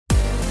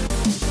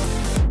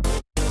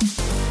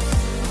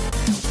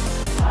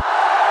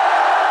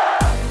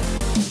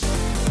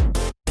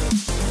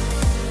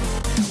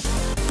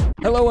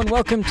Hello and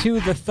welcome to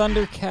the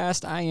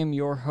Thundercast. I am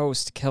your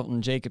host,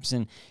 Kelton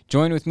Jacobson.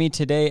 Joined with me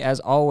today, as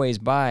always,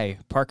 by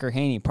Parker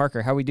Haney.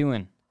 Parker, how we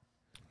doing?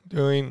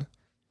 Doing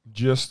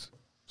just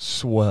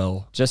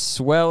swell. Just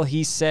swell,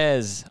 he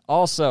says.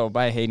 Also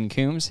by Hayden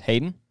Coombs.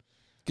 Hayden?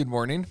 Good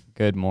morning.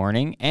 Good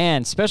morning.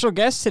 And special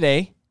guest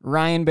today,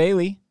 Ryan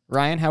Bailey.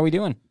 Ryan, how we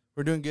doing?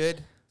 We're doing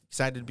good.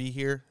 Excited to be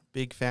here.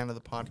 Big fan of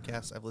the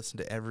podcast. I've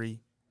listened to every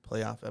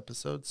playoff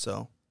episode,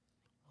 so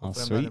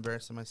hopefully I'm not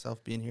embarrassing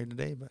myself being here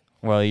today. But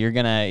well, you're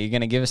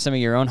gonna give us some of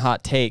your own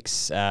hot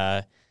takes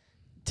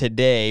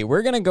today.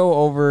 We're gonna go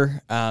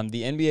over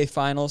the NBA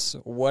Finals,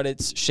 what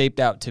it's shaped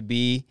out to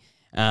be.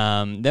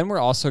 Then we're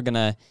also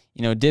gonna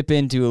dip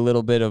into a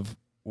little bit of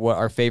what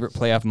our favorite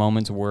playoff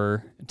moments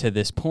were to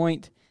this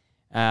point,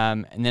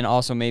 and then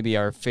also maybe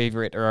our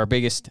favorite or our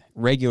biggest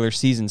regular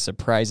season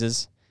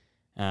surprises.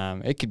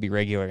 It could be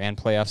regular and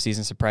playoff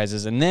season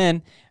surprises. And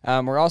then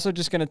we're also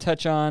just going to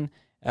touch on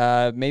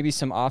maybe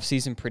some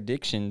off-season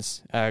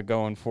predictions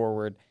going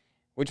forward,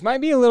 which might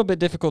be a little bit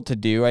difficult to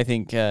do. I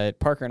think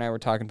Parker and I were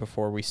talking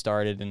before we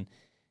started, and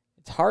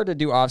it's hard to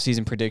do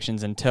off-season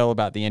predictions until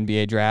about the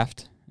NBA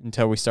draft,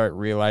 until we start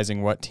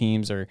realizing what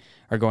teams are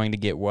going to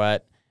get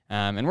what.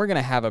 And we're going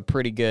to have a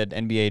pretty good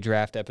NBA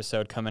draft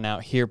episode coming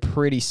out here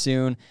pretty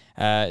soon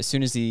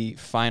as the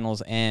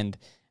finals end.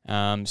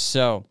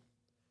 So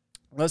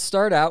let's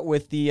start out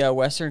with the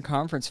Western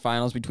Conference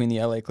Finals between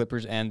the LA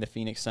Clippers and the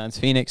Phoenix Suns.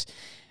 Phoenix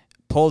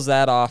pulls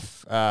that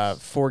off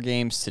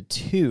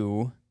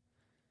 4-2,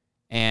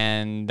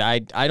 and I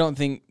don't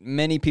think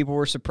many people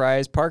were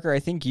surprised. Parker, I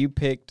think you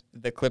picked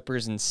the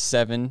Clippers in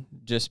 7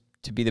 just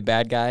to be the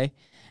bad guy,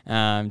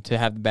 to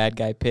have the bad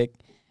guy pick.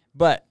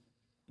 But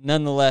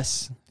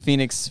nonetheless,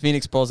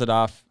 Phoenix pulls it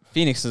off.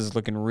 Phoenix is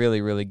looking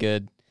really, really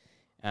good.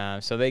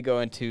 So they go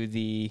into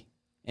the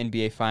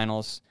NBA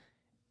Finals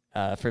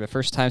for the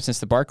first time since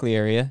the Barkley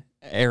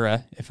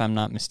era, if I'm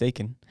not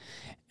mistaken.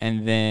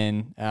 And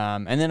then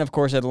of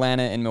course,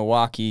 Atlanta and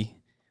Milwaukee,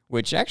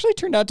 which actually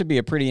turned out to be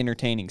a pretty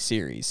entertaining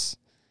series.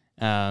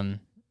 I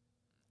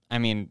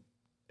mean,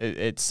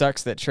 it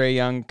sucks that Trae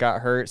Young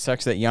got hurt.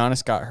 Sucks that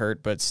Giannis got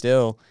hurt, but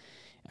still.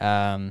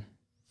 Let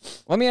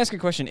me ask a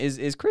question.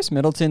 Is Chris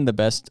Middleton the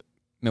best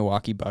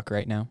Milwaukee Buck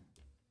right now?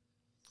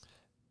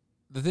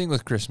 The thing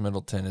with Chris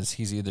Middleton is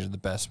he's either the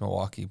best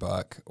Milwaukee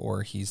Buck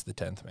or he's the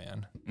 10th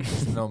man.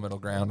 There's no middle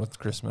ground with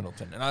Chris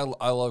Middleton. And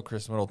I love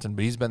Chris Middleton,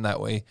 but he's been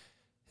that way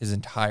his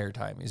entire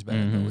time he's been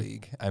in the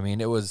league. I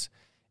mean, it was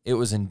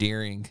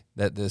endearing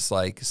that this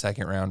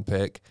second round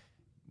pick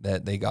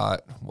that they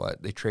got,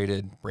 they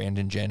traded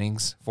Brandon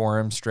Jennings for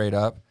him straight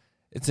up.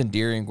 It's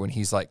endearing when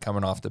he's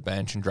coming off the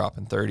bench and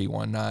dropping 30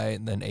 one night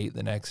and then 8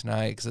 the next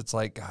night, because it's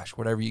gosh,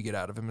 whatever you get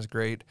out of him is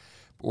great.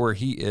 Or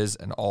he is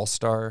an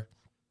all-star.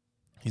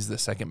 He's the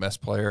second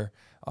best player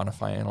on a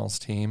finals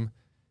team.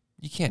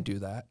 You can't do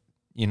that,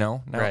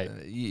 Now, right.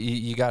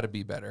 You got to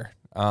be better.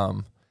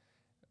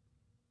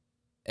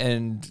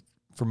 And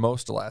for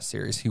most of last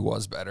series, he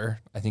was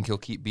better. I think he'll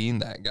keep being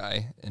that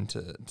guy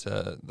into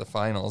the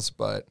finals,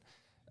 but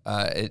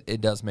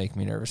it does make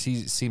me nervous.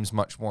 He seems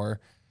much more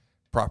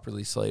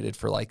properly slated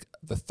for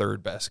the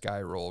third best guy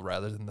role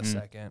rather than the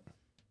second.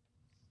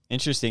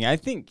 Interesting. I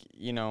think,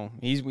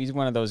 he's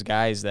one of those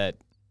guys that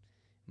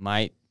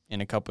might in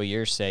a couple of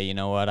years say, you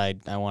know what, I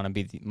want to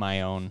be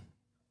my own,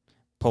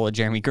 pull a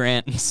Jeremy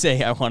Grant and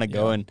say I want to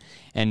go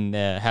and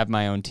have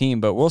my own team.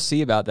 But we'll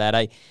see about that.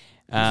 He's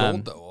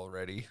old, though,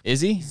 already.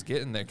 Is he? He's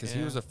getting there because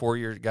he was a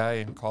 4-year guy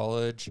in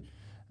college.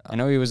 I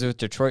know he was with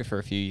Detroit for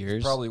a few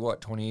years. Probably,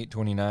 28,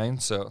 29?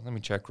 So let me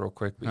check real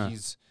quick. But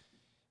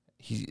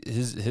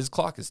his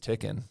clock is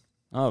ticking.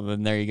 Oh,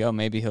 then there you go.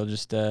 Maybe he'll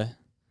just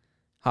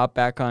hop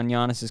back on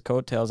Giannis's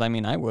coattails. I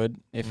mean, I would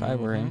if I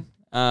were him.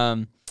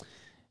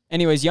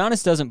 Anyways,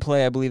 Giannis doesn't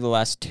play, I believe, the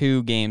last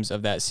 2 games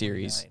of that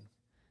series. 29.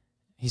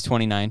 He's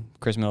 29.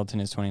 Chris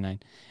Middleton is 29.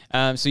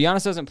 So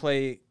Giannis doesn't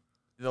play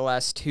the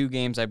last 2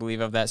 games, I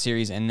believe, of that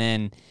series, and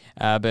then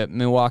but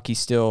Milwaukee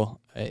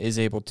still is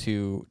able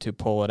to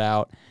pull it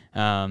out.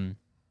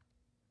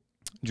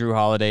 Drew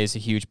Holiday is a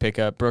huge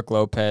pickup. Brooke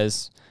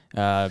Lopez,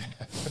 who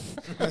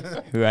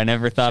I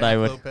never thought I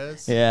would.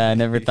 Lopez. Yeah, I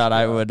never thought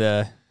I would.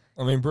 I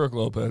mean, Brooke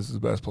Lopez is the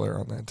best player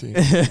on that team.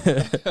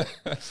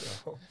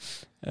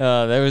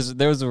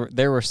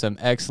 There were some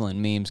excellent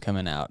memes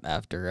coming out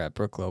after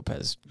Brooke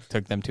Lopez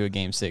took them to a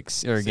Game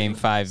 6 or Game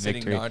 5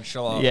 victory.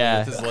 Nonchalant Yeah,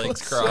 with his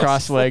legs crossed.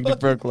 Cross-legged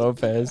Brooke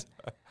Lopez.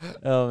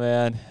 Oh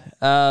man.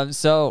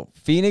 So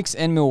Phoenix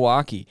and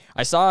Milwaukee.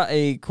 I saw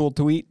a cool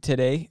tweet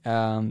today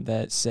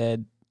that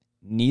said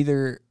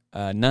neither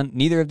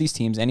of these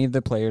teams, any of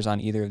the players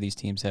on either of these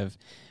teams have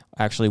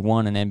actually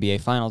won an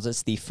NBA Finals.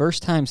 It's the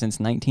first time since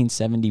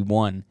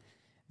 1971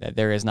 that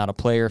there is not a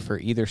player for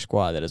either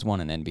squad that has won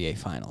an NBA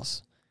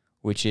Finals,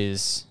 which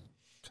is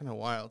kind of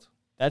wild.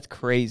 That's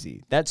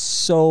crazy. That's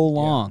so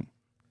long. Yeah.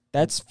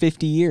 That's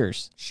 50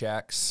 years.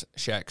 Shaq's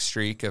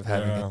streak of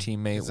having a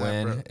teammate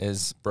win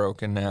is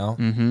broken now.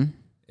 Mm-hmm.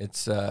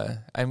 It's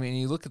I mean,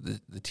 you look at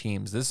the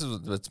teams. This is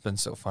what's been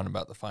so fun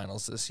about the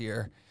finals this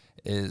year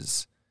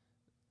is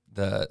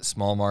the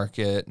small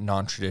market,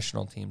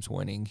 non-traditional teams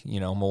winning. You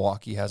know,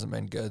 Milwaukee hasn't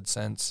been good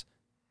since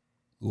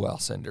Lou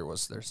Alcindor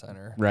was their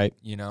center. Right.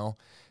 You know,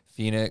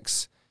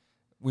 Phoenix,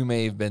 we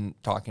may have been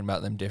talking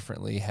about them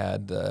differently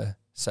had the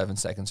 7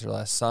 seconds or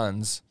less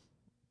Suns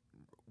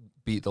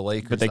beat the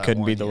Lakers. But they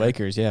couldn't beat the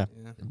Lakers, yeah.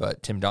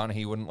 But Tim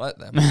Donaghy wouldn't let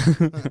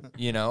them,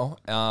 you know?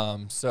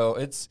 So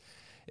it's,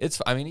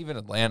 I mean, even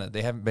Atlanta,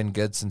 they haven't been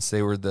good since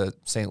they were the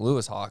St.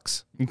 Louis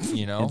Hawks,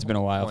 you know? It's been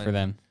a while for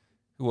them.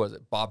 Who was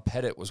it? Bob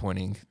Pettit was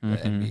winning the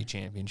NBA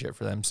championship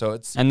for them. So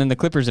it's... And then the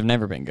Clippers have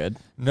never been good.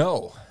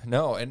 No.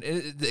 And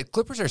the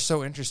Clippers are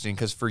so interesting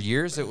because for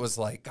years it was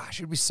like, gosh,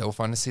 it'd be so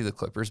fun to see the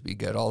Clippers be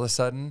good all of a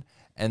sudden.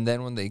 And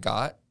then when they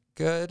got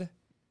good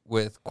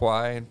with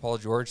Kawhi and Paul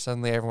George,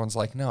 suddenly everyone's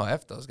like, no,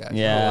 F those guys.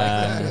 Yeah. We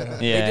don't like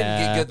that. Yeah. They didn't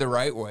get good the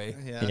right way.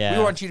 Yeah.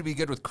 We want you to be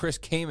good with Chris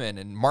Kaman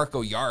and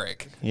Marco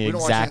Yarrick. Yeah, we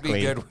don't exactly.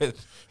 want you to be good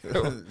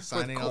with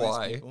Signing with all these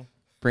Kawhi. people.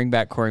 Bring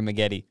back Corey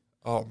Maggette.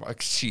 Oh, my,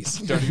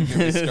 jeez. Don't even get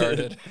me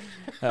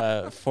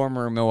started.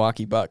 Former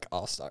Milwaukee Buck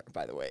All-Star,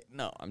 by the way.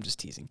 No, I'm just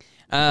teasing.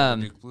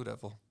 Duke Blue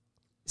Devil.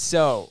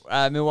 So,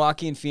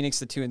 Milwaukee and Phoenix,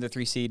 the 2 and the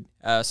 3 seed.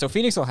 So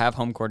Phoenix will have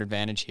home court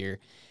advantage here.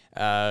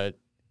 I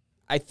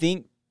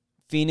think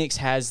Phoenix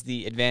has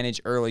the advantage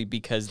early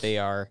because they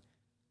are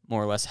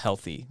more or less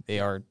healthy. They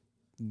are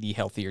the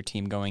healthier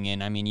team going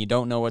in. I mean, you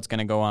don't know what's going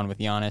to go on with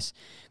Giannis.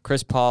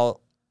 Chris Paul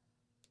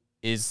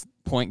is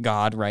point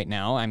god right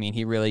now. I mean,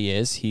 he really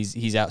is.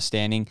 He's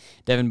outstanding.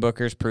 Devin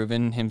Booker's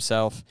proven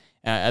himself,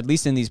 at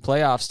least in these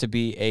playoffs, to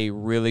be a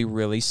really,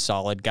 really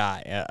solid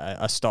guy,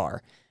 a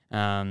star.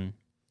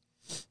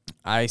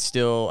 I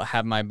still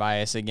have my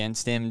bias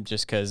against him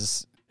just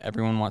because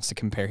everyone wants to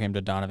compare him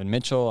to Donovan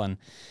Mitchell, and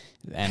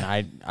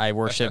I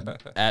worship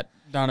at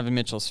Donovan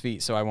Mitchell's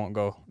feet, so I won't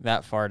go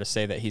that far to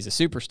say that he's a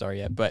superstar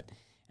yet. But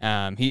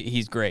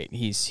he's great.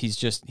 He's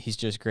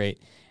just great.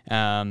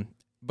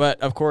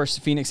 But of course,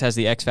 Phoenix has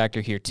the X factor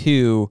here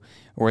too,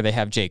 where they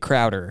have Jay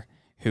Crowder,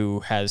 who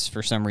has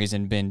for some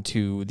reason been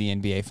to the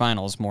NBA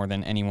Finals more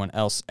than anyone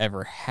else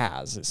ever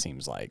has. It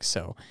seems like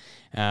so.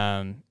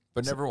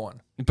 But never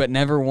won. But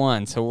never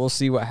won. So we'll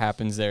see what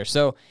happens there.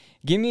 So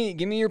give me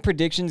your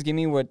predictions. Give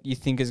me what you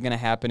think is going to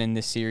happen in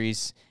this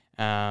series.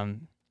 I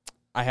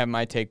have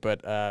my take,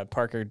 but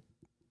Parker,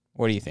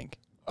 what do you think?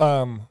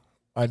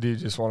 I do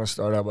just want to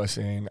start out by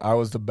saying I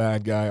was the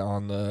bad guy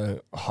on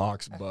the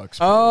Hawks-Bucks.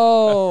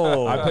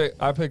 Oh,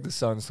 I picked the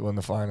Suns to win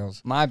the finals.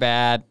 my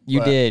bad. You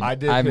But did. I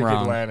did I'm pick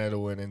wrong. Atlanta to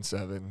win in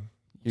 7.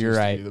 You're just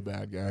right. To be the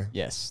bad guy.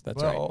 Yes,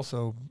 that's Well, right.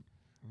 also,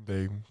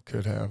 they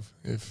could have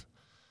if,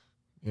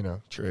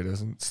 Trey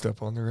doesn't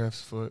step on the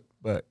ref's foot.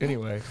 But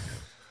anyway,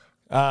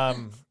 yeah,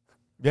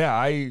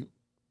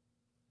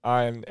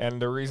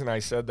 and the reason I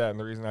said that and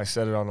the reason I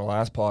said it on the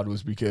last pod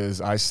was because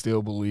I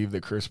still believe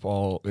that Chris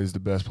Paul is the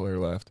best player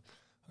left.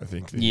 I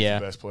think that he's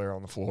the best player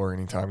on the floor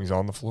anytime he's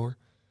on the floor,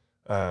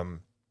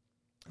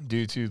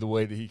 due to the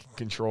way that he can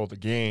control the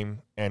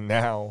game and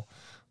now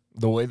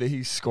the way that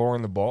he's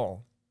scoring the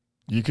ball.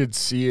 You could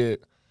see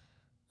it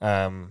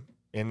in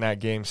that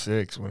Game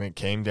 6 when it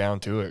came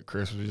down to it.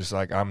 Chris was just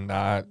like, I'm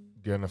not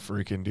going to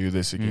freaking do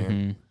this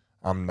again.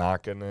 I'm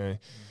not going to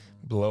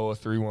blow a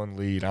 3-1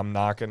 lead. I'm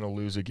not going to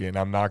lose again.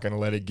 I'm not going to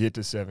let it get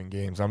to 7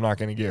 games. I'm not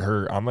going to get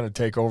hurt. I'm going to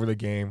take over the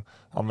game.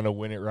 I'm going to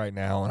win it right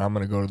now, and I'm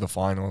going to go to the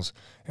finals.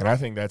 And I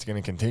think that's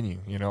going to continue.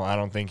 I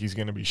don't think he's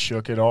going to be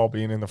shook at all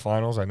being in the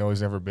finals. I know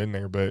he's never been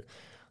there, but,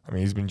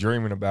 he's been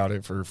dreaming about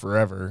it for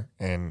forever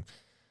and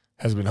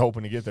has been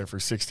hoping to get there for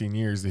 16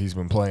 years that he's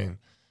been playing.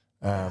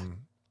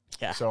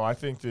 So I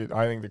think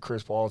that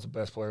Chris Paul is the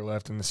best player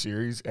left in the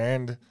series,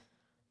 and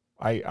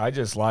I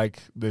just like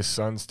this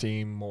Suns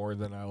team more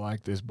than I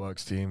like this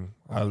Bucks team.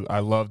 I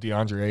love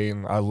DeAndre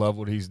Ayton. I love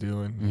what he's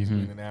doing. He's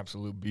been an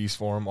absolute beast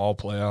for him all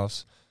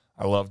playoffs.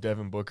 I love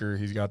Devin Booker.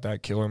 He's got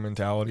that killer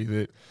mentality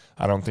that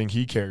I don't think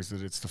he cares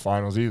that it's the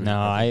finals either. No,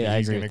 I agree with that.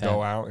 He's going to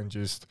go out and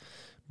just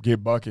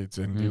get buckets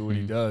and do what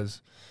he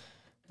does.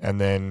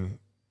 And then,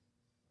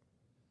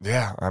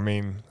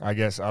 I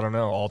guess, I don't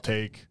know. I'll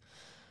take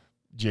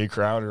Jay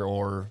Crowder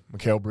or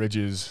Mikal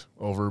Bridges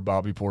over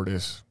Bobby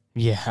Portis.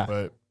 Yeah.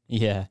 But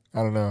Yeah. I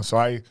don't know. So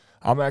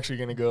I'm actually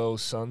going to go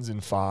Suns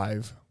in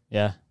 5.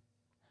 Yeah.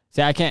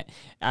 See, I can't.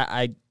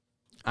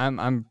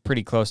 I'm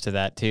pretty close to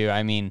that too.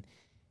 I mean,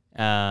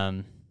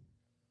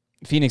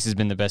 Phoenix has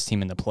been the best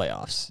team in the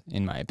playoffs,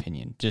 in my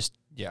opinion. Just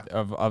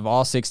of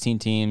all 16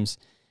 teams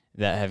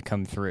that have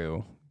come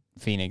through,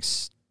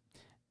 Phoenix.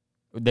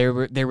 They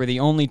were the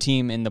only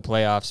team in the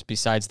playoffs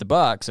besides the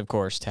Bucks, of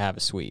course, to have a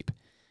sweep.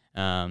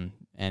 And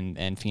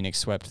Phoenix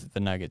swept the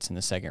Nuggets in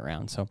the second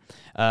round. So,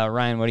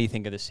 Ryan, what do you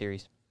think of this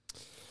series?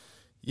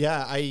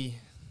 Yeah,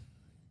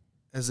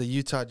 as a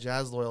Utah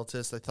Jazz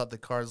loyalist, I thought the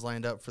cards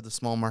lined up for the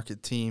small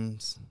market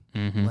teams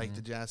like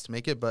the Jazz to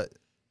make it, but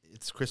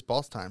it's Chris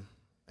Paul's time.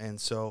 And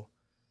so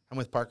I'm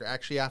with Parker.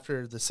 Actually,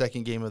 after the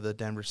second game of the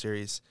Denver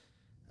series,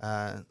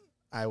 I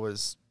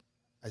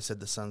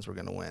said the Suns were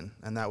going to win,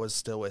 and that was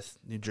still with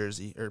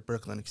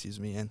Brooklyn,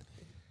 and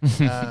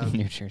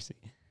New Jersey.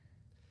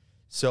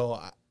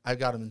 So I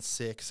got them in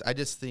 6. I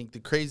just think the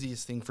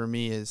craziest thing for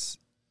me is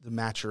the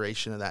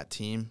maturation of that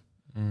team.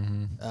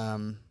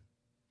 Mm-hmm.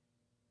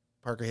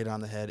 Parker hit it on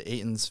the head.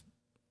 Ayton's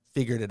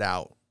figured it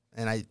out,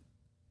 and I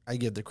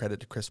give the credit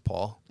to Chris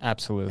Paul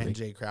Absolutely. and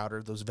Jay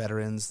Crowder, those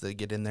veterans that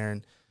get in there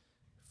and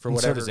for And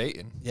whatever. so does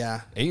Ayton.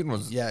 Yeah, Ayton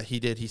was yeah, he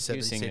did. He said He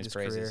was that he singing saved his his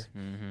praises.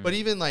 career. Mhm. But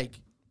even like,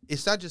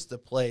 it's not just the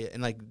play.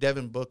 And like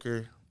Devin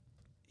Booker,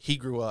 he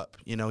grew up.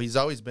 You know, he's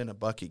always been a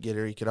bucket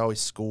getter. He could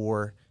always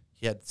score.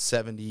 He had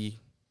 70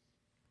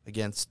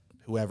 against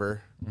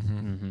whoever.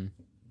 Mhm.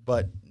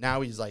 But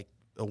now he's like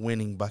a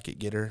winning bucket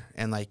getter.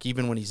 And like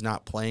even when he's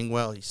not playing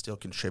well, he's still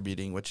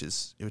contributing, which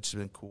has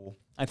been cool.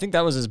 I think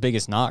that was his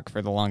biggest knock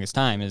for the longest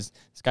time is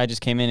this guy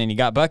just came in and he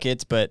got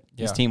buckets, but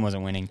his Yeah. team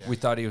wasn't winning. we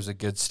thought he was a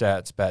good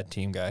stats, bad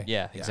team guy.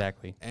 Yeah,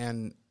 exactly.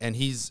 And I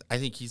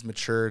think he's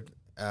matured.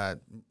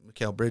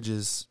 Mikal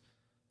Bridges,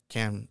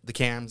 the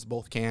Cams,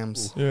 both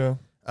Cams. Yeah.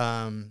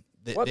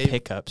 What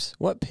pickups?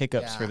 What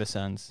pickups Yeah. for the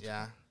Suns?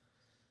 Yeah.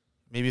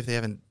 Maybe if they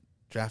haven't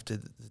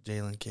drafted the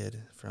Jalen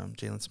kid from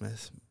Jalen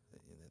Smith.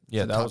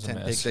 Yeah, the that top was a 10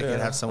 miss. pick, they Yeah.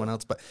 could have someone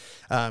else. But,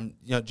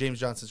 James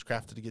Johnson's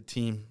crafted a good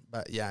team.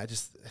 But, yeah,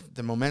 just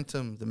the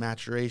momentum, the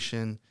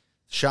maturation,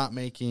 shot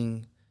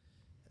making.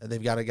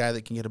 They've got a guy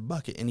that can get a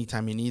bucket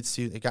anytime he needs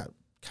to. They got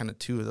kind of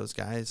two of those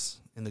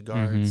guys in the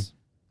guards.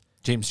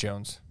 James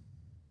Jones.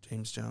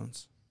 James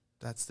Jones.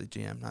 That's the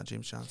GM, not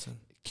James Johnson.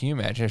 Can you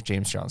imagine if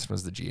James Johnson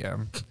was the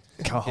GM?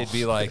 Oh. It'd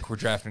be like, we're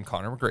drafting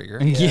Conor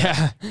McGregor.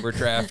 Yeah. We're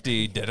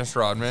drafting Dennis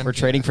Rodman. We're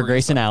trading for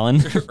Grayson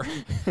Allen.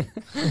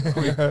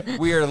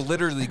 We are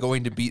literally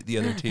going to beat the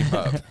other team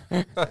up.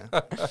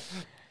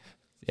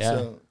 Yeah.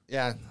 So,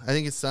 yeah, I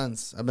think it's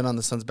Suns. I've been on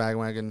the Suns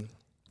bandwagon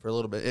for a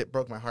little bit. It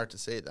broke my heart to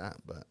say that,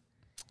 but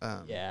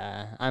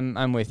Yeah,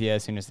 I'm with you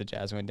as soon as the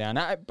Jazz went down.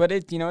 But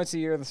it's a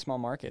year of the small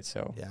market,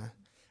 so yeah.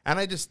 And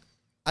I just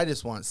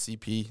want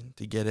CP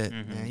to get it.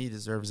 Mhm. Man, he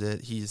deserves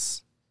it.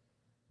 He's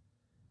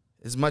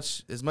as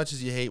much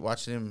as you hate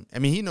watching him. I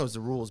mean, he knows the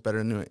rules better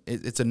than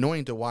it's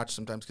annoying to watch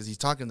sometimes because he's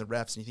talking to the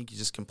refs and you think he's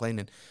just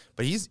complaining.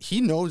 But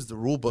he knows the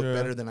rule book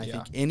better than I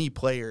think any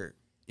player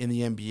in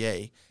the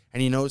NBA,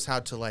 and he knows how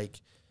to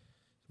like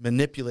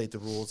manipulate the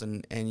rules.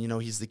 And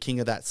he's the king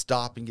of that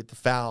stop and get the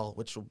foul,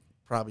 which will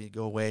probably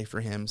go away for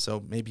him.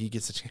 So maybe he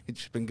gets a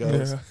championship and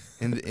goes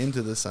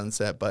into the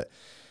sunset. But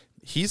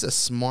he's a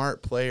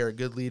smart player, a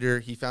good leader.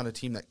 He found a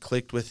team that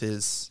clicked with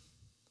his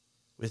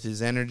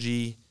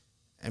energy.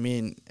 I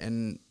mean,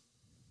 and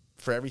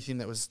for everything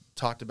that was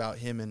talked about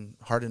him and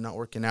Harden not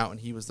working out and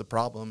he was the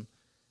problem,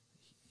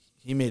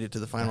 he made it to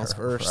the finals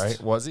first.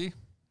 Right? Was he?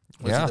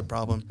 Was he the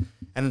problem?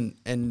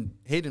 And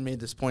Hayden made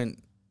this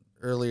point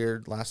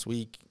earlier last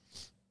week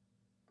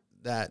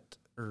that,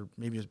 or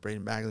maybe it was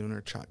Braden Bagley when we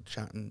were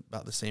chatting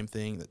about the same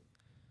thing, that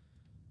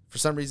for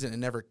some reason it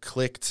never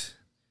clicked.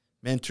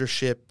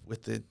 Mentorship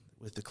with the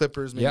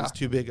Clippers, maybe it's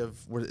too big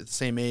of, we're at the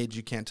same age,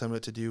 you can't tell me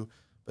what to do.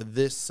 But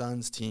this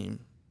Suns team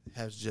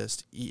has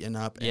just eaten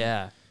up. And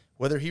yeah.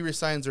 whether he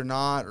resigns or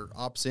not, or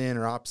opts in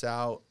or opts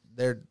out,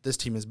 this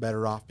team is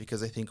better off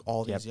because I think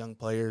all these young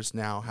players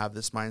now have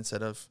this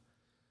mindset of,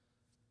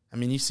 I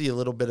mean, you see a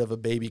little bit of a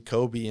baby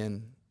Kobe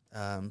and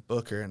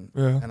Booker,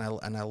 and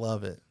I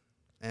love it.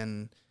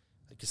 And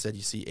like I said,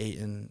 you see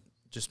Ayton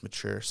just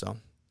mature. So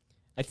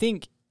I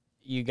think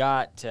you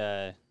got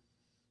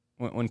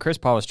when Chris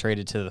Paul was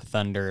traded to the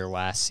Thunder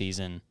last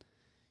season,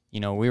 we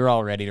were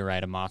all ready to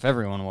write him off.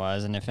 Everyone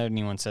was, and if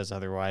anyone says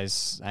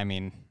otherwise, I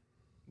mean,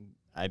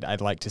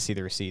 I'd like to see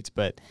the receipts.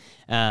 But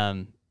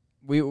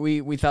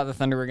we thought the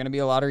Thunder were going to be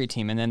a lottery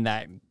team, and then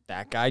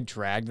that guy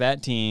dragged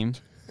that team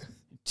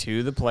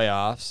to the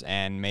playoffs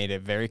and made a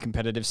very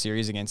competitive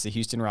series against the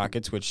Houston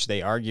Rockets, which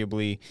they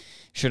arguably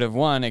should have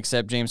won,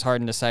 except James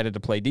Harden decided to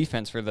play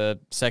defense for the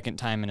second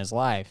time in his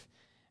life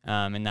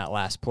in that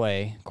last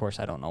play. Of course,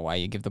 I don't know why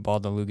you give the ball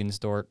to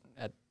Lugensdort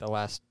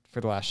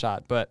for the last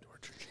shot, but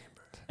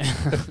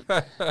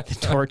the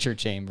torture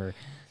chamber.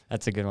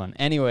 That's a good one.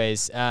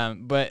 Anyways,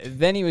 but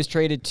then he was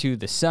traded to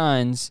the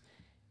Suns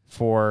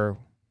for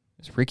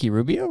Ricky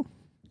Rubio?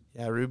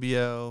 yeah,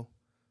 Rubio,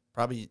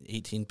 probably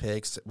 18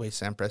 picks, the way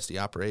Sam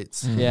Presti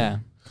operates. Yeah.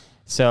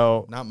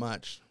 So Not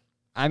much.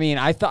 I mean,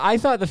 I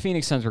thought the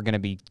Phoenix Suns were going to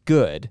be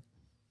good.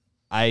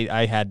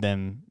 I had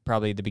them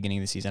probably at the beginning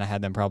of the season. I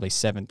had them probably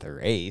 7th or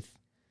 8th.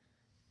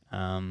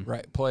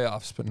 Right,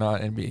 playoffs, but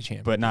not NBA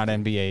champions. But not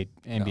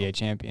NBA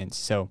champions.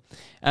 So,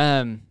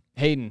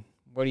 Hayden,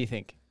 what do you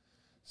think?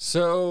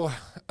 So,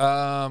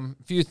 a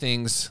few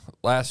things.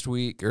 Last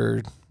week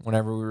or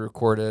whenever we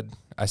recorded,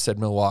 I said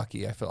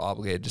Milwaukee. I feel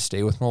obligated to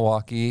stay with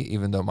Milwaukee,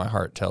 even though my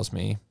heart tells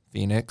me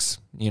Phoenix.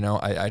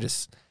 I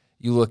just,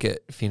 you look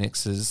at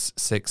Phoenix's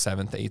 6th,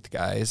 7th, 8th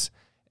guys,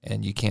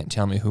 and you can't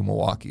tell me who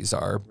Milwaukee's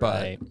are.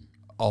 But Right.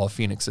 all of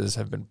Phoenix's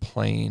have been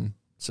playing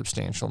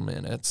substantial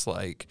minutes.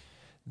 Like,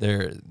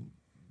 they're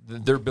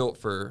built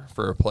for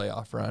a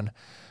playoff run.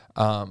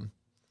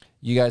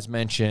 You guys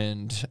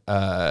mentioned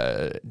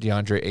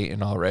DeAndre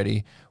Ayton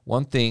already.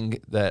 One thing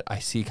that I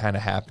see kind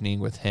of happening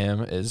with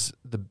him is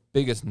the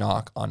biggest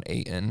knock on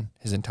Ayton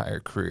his entire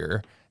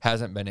career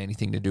hasn't been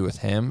anything to do with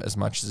him as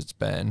much as it's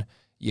been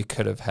you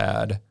could have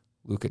had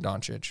Luka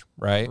Doncic,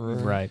 right?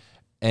 Right.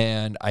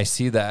 And I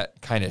see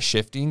that kind of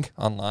shifting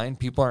online.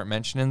 People aren't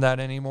mentioning that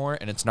anymore.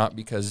 And it's not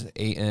because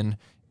Ayton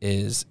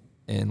is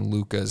in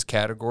Luka's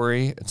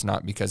category. It's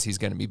not because he's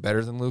going to be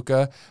better than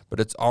Luka. But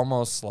it's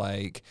almost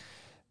like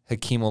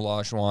Hakeem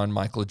Olajuwon,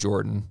 Michael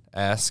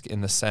Jordan-esque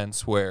in the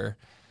sense where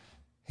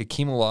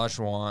Hakeem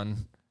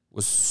Olajuwon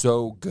was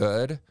so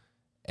good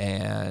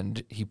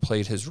and he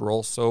played his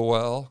role so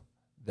well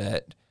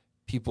that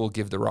people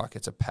give the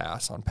Rockets a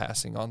pass on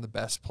passing on the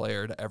best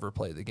player to ever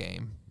play the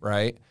game,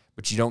 right?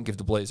 But you don't give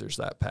the Blazers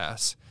that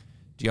pass.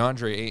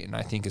 DeAndre Ayton,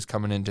 I think, is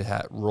coming into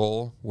that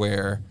role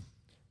where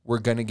we're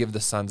going to give the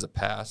Suns a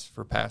pass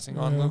for passing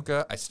on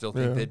Luka. I still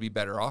think they'd be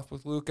better off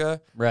with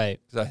Luka. Right.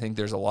 Because I think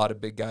there's a lot of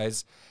big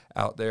guys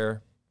out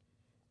there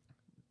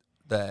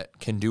that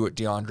can do what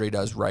DeAndre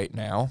does right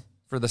now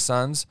for the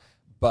Suns,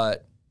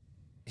 but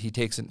he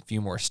takes a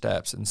few more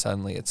steps, and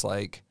suddenly it's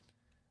like,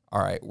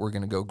 all right, we're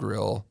going to go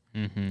grill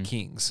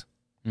Kings,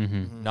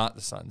 not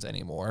the Suns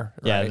anymore.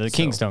 Yeah, right? the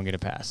Kings don't get a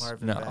pass.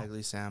 Marvin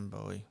Bagley, Sam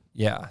Bowie.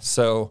 Yeah,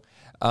 so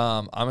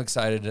I'm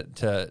excited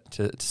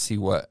to see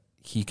what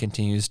he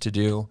continues to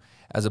do.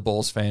 As a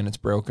Bulls fan, it's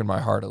broken my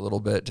heart a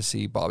little bit to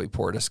see Bobby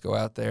Portis go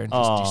out there and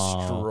just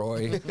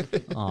destroy.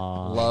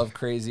 Love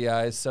Crazy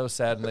Eyes. So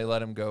sad when they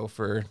let him go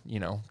for,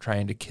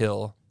 trying to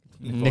kill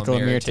Nikola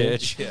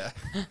Mirotic.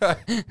 Yeah.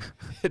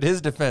 In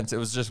his defense, it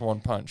was just one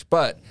punch.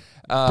 But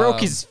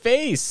broke his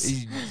face.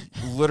 He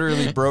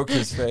literally broke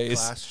his face.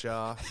 Glass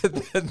jaw.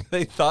 And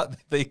they thought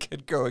that they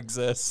could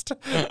coexist.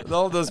 And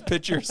all those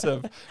pictures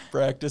of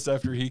practice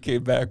after he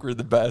came back were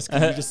the best.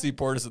 Because you just see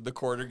Portis in the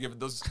corner giving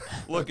those,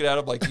 looking at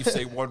him like you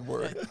say one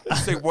word. You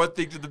say one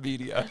thing to the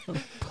media.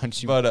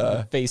 Punch you in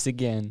the face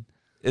again.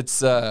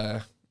 It's,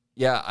 I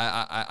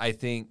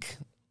think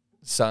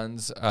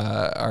Suns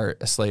are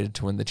slated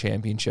to win the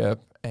championship.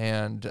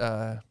 And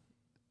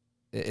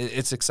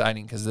it's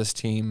exciting because this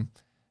team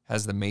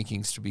has the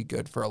makings to be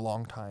good for a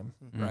long time,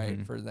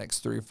 right? For the next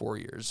 3 or 4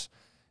 years.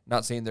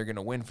 Not saying they're going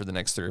to win for the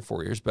next 3 or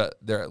 4 years, but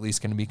they're at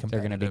least going to be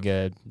competitive.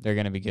 They're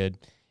going to be good.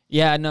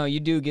 Yeah, no, you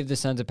do give the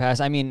Suns a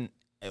pass. I mean,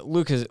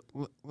 Luka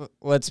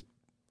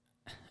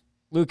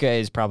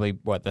is probably,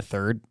 the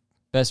third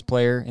best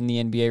player in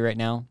the NBA right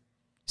now?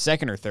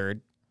 Second or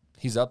third?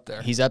 He's up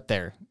there. He's up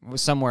there,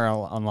 somewhere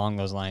along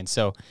those lines.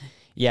 So,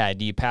 yeah,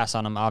 do you pass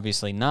on him?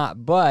 Obviously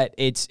not, but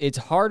it's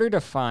harder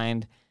to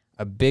find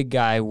a big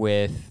guy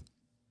with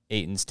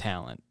Ayton's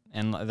talent.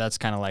 And that's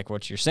kind of like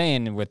what you're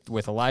saying with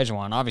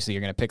Olajuwon. Obviously,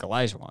 you're going to pick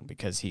Olajuwon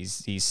because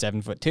he's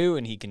 7'2"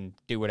 and he can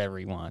do whatever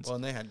he wants. Well,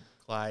 and they had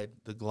Clyde,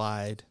 the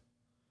Glide.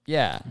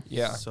 Yeah.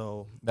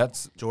 So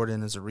that's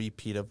Jordan is a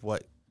repeat of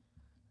what,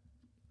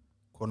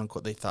 quote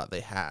unquote, they thought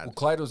they had. Well,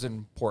 Clyde was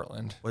in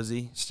Portland. Was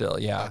he? Still,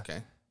 yeah.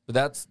 Okay. But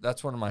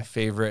that's one of my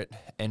favorite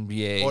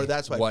NBA. Or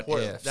that's why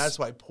ifs. That's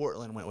why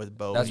Portland went with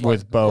Bowie. That's why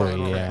With Bowie,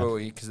 Portland went with yeah.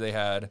 Bowie, because they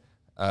had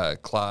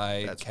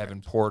Clyde, That's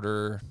Kevin correct.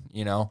 Porter,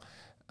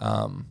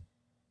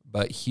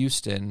 but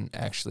Houston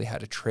actually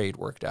had a trade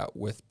worked out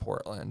with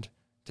Portland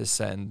to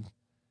send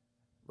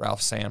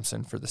Ralph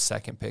Sampson for the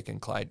second pick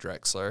and Clyde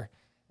Drexler.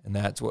 And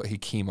that's what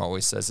Hakeem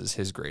always says is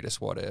his greatest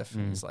what if.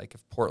 And he's like,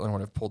 if Portland would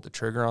have pulled the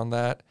trigger on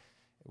that,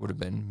 it would have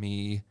been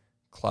me,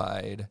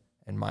 Clyde,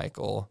 and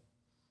Michael,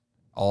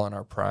 all in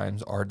our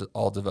primes,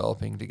 all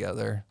developing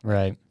together.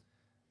 Right.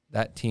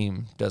 That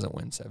team doesn't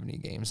win 70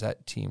 games.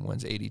 That team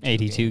wins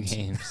 82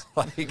 games.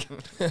 Like,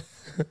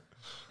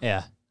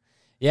 Yeah.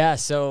 Yeah,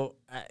 so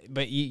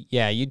but you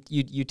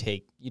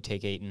take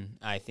Ayton.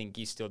 I think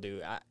you still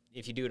do.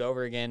 If you do it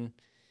over again,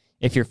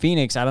 if you're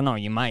Phoenix, I don't know,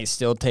 you might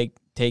still take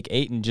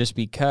Ayton just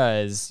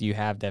because you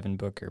have Devin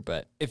Booker,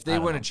 but if they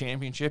win a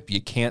championship,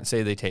 you can't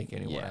say they take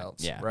anyone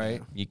else, yeah.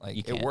 right? You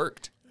It can't.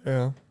 worked.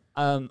 Yeah.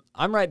 I'm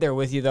right there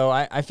with you, though.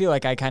 I feel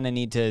like I kind of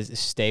need to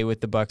stay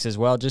with the Bucks as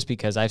well, just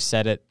because I've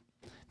said it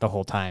the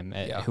whole time.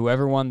 Yeah.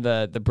 Whoever won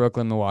the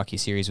Brooklyn-Milwaukee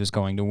series was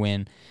going to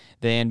win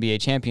the NBA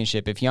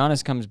championship. If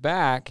Giannis comes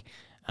back,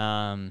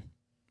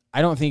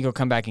 I don't think he'll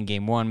come back in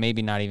Game 1,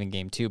 maybe not even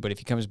Game 2, but if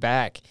he comes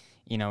back,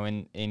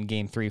 in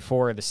Game 3,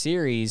 4 of the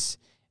series,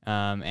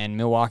 and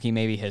Milwaukee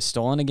maybe has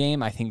stolen a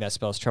game, I think that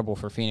spells trouble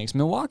for Phoenix.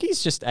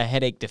 Milwaukee's just a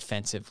headache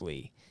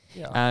defensively.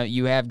 Yeah.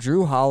 You have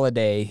Drew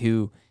Holiday,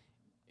 who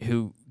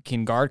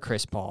can guard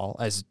Chris Paul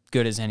as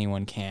good as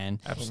anyone can.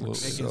 Absolutely. Make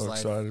So his life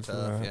excited for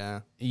tough,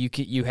 that. yeah.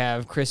 You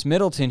have Chris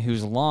Middleton,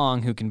 who's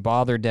long, who can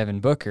bother Devin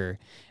Booker.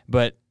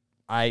 But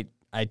I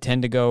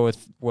tend to go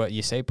with what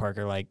you say,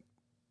 Parker, like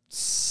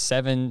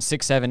 6,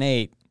 7,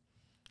 8.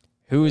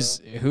 Who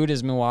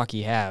does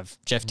Milwaukee have?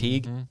 Jeff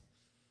Teague,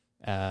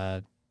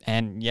 and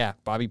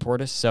Bobby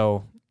Portis.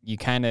 So you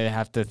kind of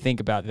have to think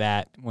about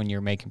that when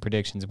you're making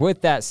predictions.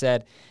 With that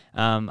said,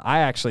 I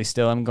actually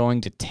still am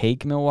going to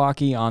take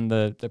Milwaukee on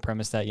the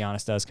premise that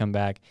Giannis does come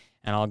back,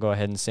 and I'll go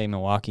ahead and say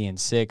Milwaukee in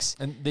 6.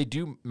 And they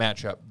do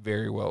match up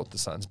very well with the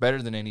Suns,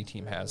 better than any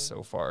team has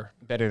so far.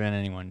 Better than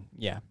anyone,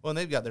 yeah. Well, and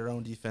they've got their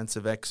own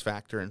defensive X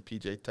factor in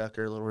PJ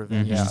Tucker, a little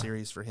revenge Yeah.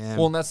 series for him.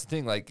 Well, and that's the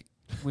thing. Like,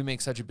 we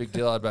make such a big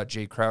deal about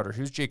Jay Crowder.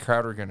 Who's Jay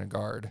Crowder going to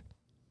guard?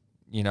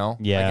 Yeah. I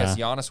guess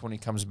Giannis when he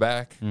comes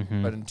back.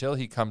 Mhm. But until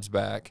he comes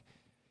back,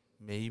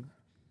 maybe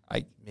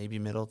Maybe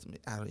Middleton.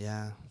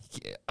 Yeah.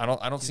 I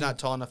don't He's see not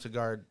tall enough to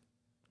guard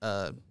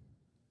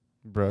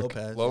Brooke.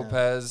 Lopez.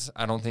 Lopez.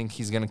 I don't think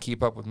he's going to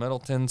keep up with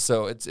Middleton.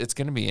 So it's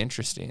going to be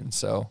interesting.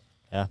 So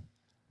Yeah,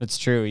 it's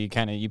true. You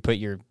put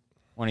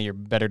one of your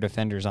better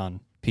defenders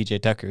on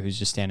PJ Tucker, who's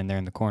just standing there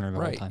in the corner the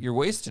whole time. you're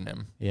wasting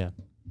him. Yeah.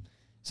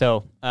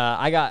 So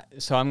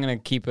I'm gonna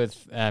keep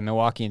with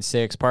Milwaukee in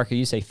 6. Parker,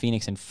 you say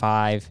Phoenix in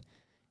 5.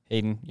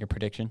 Hayden, your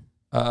prediction?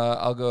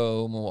 I'll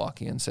go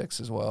Milwaukee in 6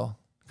 as well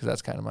because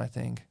that's kind of my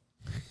thing.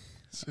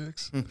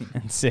 6.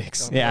 In 6.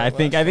 Don't Yeah, know I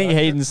think last time.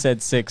 Hayden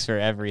said 6 for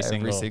every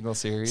single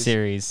series.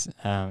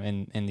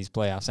 in these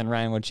playoffs. And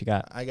Ryan, what you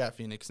got? I got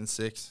Phoenix in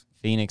 6.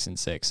 Phoenix in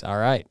 6. All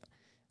right.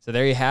 So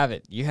there you have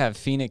it. You have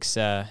Phoenix.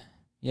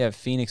 You have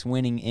Phoenix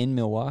winning in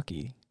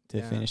Milwaukee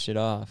to finish it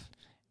off,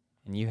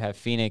 and you have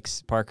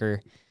Phoenix, Parker,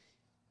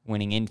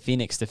 winning in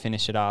Phoenix to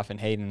finish it off, and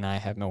Hayden and I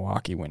have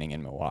Milwaukee winning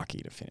in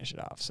Milwaukee to finish it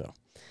off. So,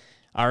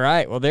 all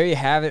right. Well, there you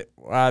have it.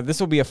 This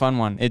will be a fun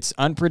one. It's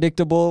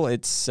unpredictable.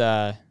 It's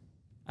I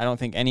don't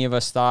think any of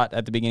us thought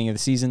at the beginning of the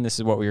season this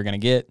is what we were going to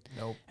get.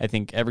 Nope. I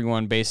think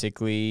everyone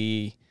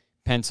basically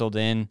penciled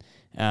in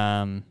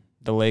the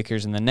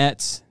Lakers and the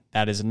Nets.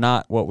 That is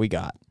not what we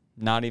got.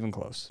 Not even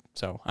close.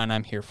 So, and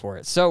I'm here for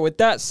it. So, with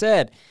that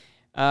said,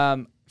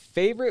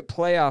 favorite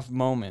playoff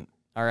moment.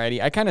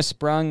 Alrighty, I kind of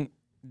sprung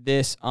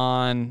this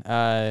on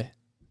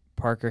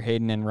Parker,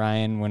 Hayden, and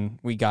Ryan when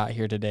we got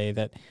here today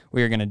that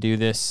we were going to do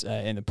this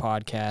in the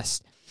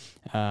podcast.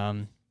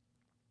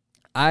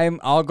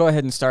 I'll go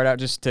ahead and start out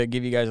just to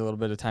give you guys a little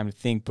bit of time to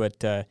think.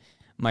 But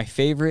my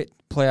favorite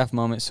playoff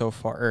moment so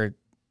far, or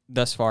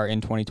thus far in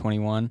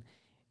 2021,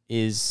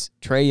 is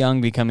Trae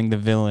Young becoming the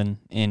villain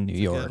in New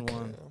York. Good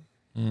one.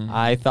 Mm-hmm.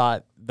 I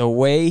thought the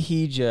way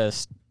he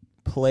just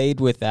played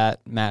with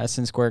that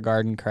Madison Square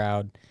Garden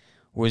crowd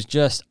was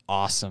just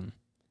awesome.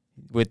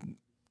 With,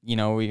 when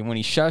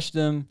he shushed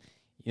them,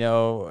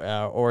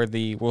 or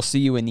the "we'll see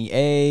you in the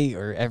A"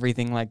 or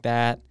everything like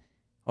that.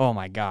 Oh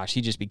my gosh,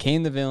 he just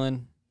became the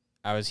villain.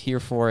 I was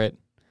here for it,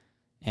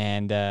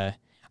 and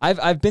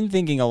I've been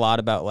thinking a lot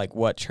about like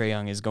what Trae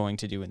Young is going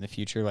to do in the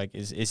future. Like,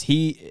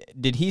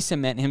 did he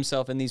cement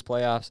himself in these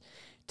playoffs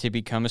to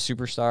become a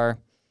superstar?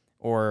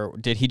 Or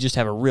did he just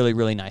have a really,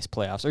 really nice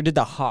playoffs? Or did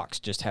the Hawks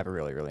just have a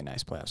really, really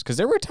nice playoffs? Because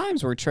there were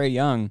times where Trae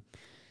Young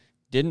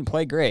didn't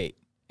play great.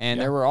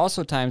 And there were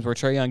also times where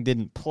Trae Young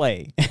didn't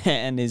play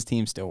and his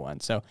team still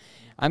won. So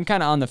I'm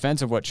kind of on the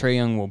fence of what Trae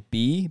Young will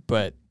be.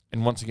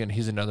 And once again,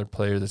 he's another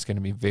player that's going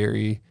to be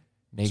very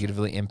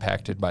negatively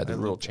impacted by the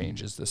rule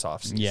changes this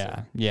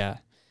offseason.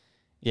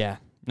 Yeah.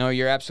 No,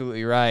 you're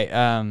absolutely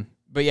right.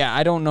 But yeah,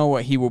 I don't know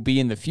what he will be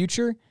in the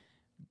future.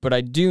 But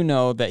I do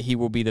know that he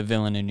will be the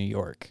villain in New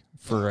York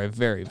for a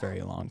very,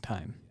 very long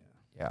time.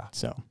 Yeah.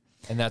 So,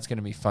 and that's going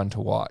to be fun to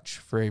watch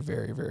for a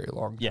very, very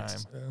long time.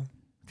 Yes.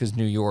 Because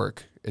New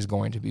York is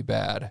going to be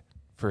bad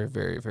for a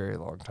very, very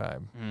long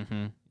time.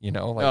 mm-hmm.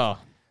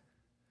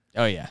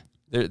 Oh yeah.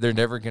 They're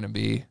never going to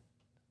be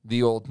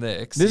the old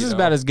Knicks. This is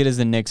about as good as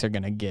the Knicks are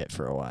going to get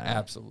for a while.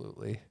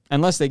 Absolutely.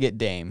 Unless they get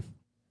Dame.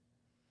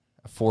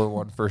 A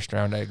 4-1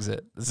 first-round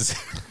exit. This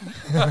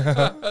is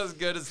as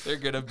good as they're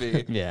going to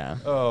be. Yeah.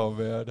 Oh,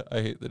 man.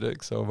 I hate the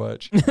Knicks so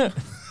much.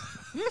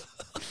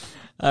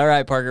 All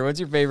right, Parker, what's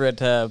your favorite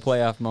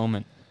playoff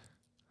moment?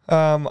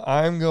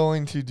 I'm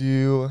going to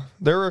do.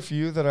 There were a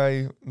few that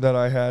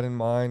I had in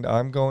mind.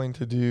 I'm going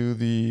to do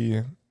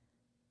the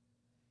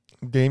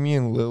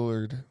Damian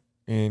Lillard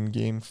in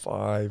Game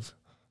 5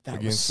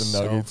 against the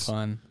Nuggets. So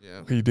fun.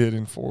 Yeah. He did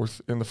in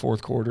the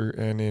fourth quarter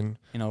and in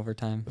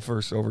overtime. the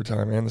first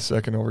overtime and the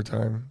second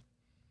overtime.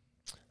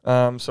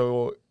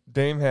 So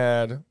Dame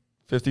had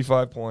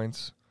 55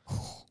 points,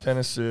 10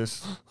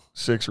 assists,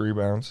 6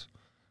 rebounds.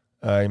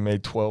 He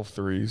made 12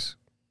 threes.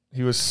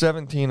 He was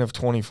 17 of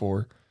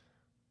 24.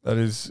 That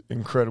is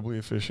incredibly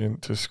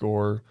efficient to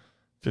score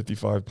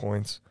 55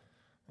 points.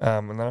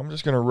 And then I'm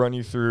just going to run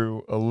you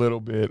through a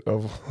little bit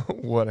of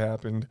what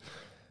happened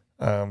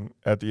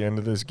at the end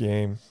of this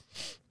game.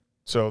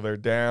 So they're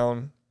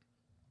down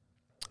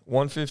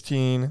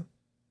 115,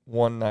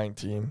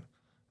 119.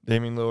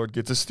 Damian Lillard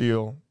gets a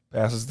steal,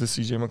 passes to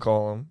C.J.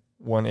 McCollum,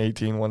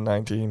 118,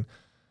 119.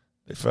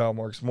 They foul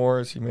Marcus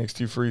Morris. He makes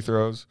 2 free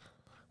throws,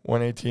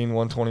 118,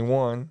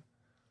 121.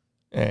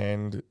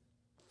 And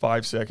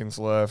 5 seconds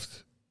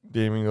left.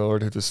 Damian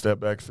Lillard hits a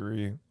step-back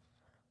 3,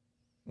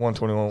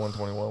 121,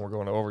 121. We're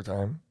going to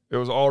overtime. It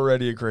was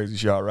already a crazy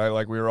shot, right?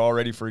 Like, we were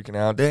already freaking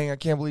out. Dang, I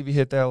can't believe he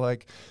hit that.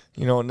 Like,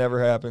 it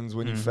never happens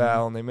when you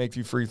foul and they make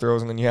 2 free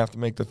throws and then you have to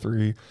make the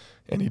 3.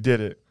 And he did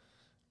it.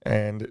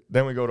 And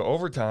then we go to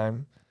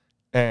overtime,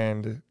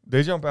 and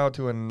they jump out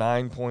to a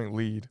 9-point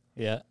lead.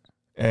 Yeah.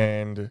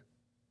 And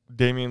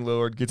Damian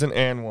Lillard gets an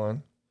and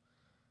one,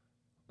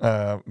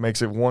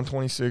 makes it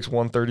 126,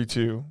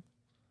 132.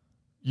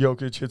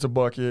 Jokic hits a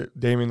bucket.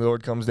 Damian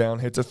Lillard comes down,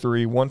 hits a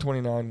 3,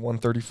 129,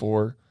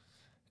 134.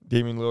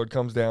 Damian Lillard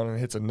comes down and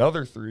hits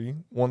another 3,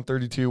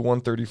 132,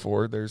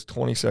 134. There's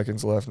 20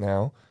 seconds left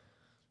now.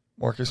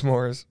 Marcus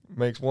Morris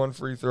makes 1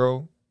 free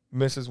throw,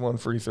 misses 1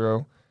 free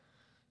throw.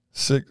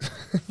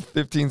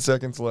 15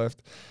 seconds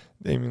left.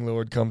 Damian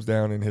Lillard comes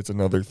down and hits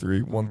another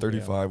three,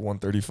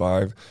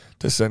 135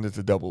 to send it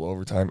to double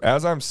overtime.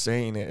 As I'm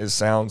saying it, it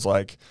sounds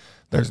like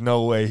there's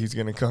no way he's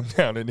going to come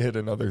down and hit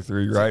another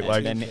three, right?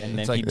 And then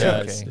it's he like,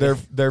 does. okay.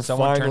 They're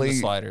Someone turned the finally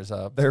sliders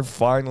up. they're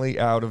finally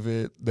out of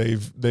it.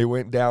 They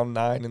went down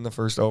 9 in the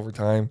first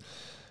overtime,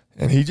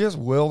 and he just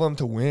willed them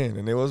to win.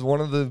 And it was one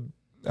of the,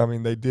 I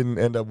mean, they didn't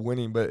end up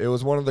winning, but it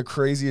was one of the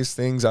craziest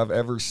things I've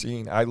ever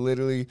seen. I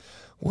literally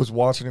was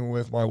watching it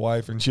with my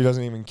wife, and she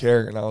doesn't even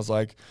care. And I was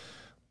like,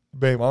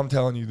 babe, I'm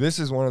telling you, this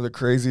is one of the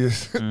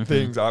craziest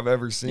things I've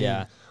ever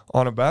seen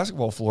on a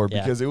basketball floor,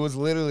 because it was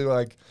literally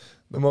like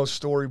the most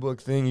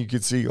storybook thing you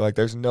could see. Like,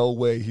 there's no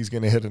way he's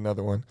going to hit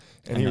another one.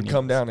 And he would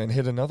come down and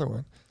hit another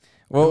one.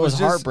 What was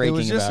heartbreaking about it?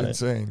 It was just about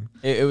insane.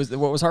 It was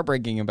what was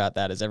heartbreaking about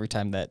that is every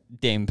time that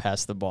Dame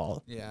passed the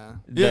ball, the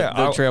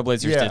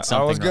Trailblazers did something.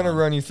 I was going to wrong.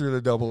 run you through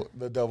the double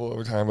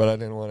overtime, but I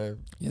didn't want to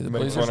make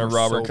Blazers fun of were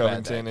Robert so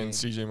bad Covington that and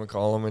game. CJ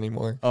McCollum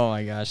anymore. Oh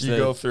my gosh! You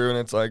go through and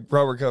it's like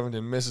Robert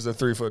Covington misses a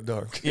 3-foot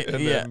dunk. And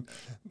then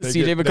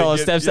CJ McCollum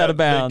steps out of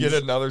bounds. They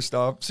get another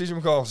stop.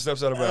 CJ McCollum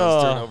steps out of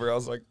bounds, turnover. I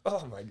was like,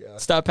 oh my god.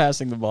 Stop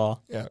passing the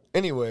ball. Yeah.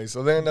 Anyway,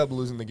 so they end up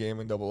losing the game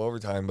in double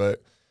overtime,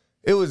 but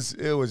it was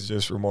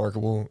just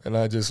remarkable, and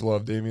I just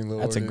love Damian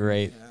Lillard. That's a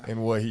great.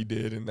 And what he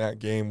did in that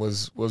game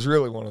was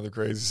really one of the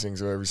craziest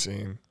things I've ever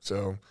seen.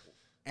 So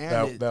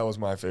that was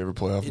my favorite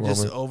playoff It moment.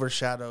 just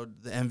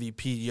overshadowed the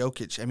MVP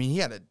Jokic. I mean, he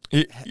had a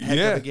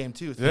heck of a game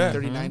too.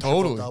 39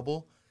 totally.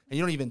 double, and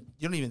you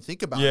don't even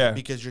think about it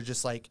because you're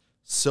just like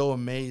so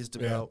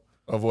amazed about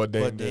of what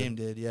Dame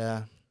did.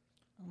 Yeah,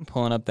 I'm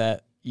pulling up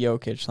that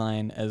Jokic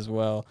line as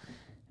well.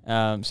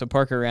 So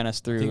Parker ran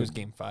us through. I think it was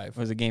game 5.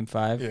 Was it game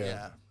 5?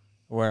 Yeah.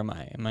 Where am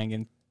I? Am I in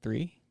game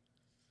 3?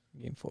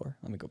 Game 4.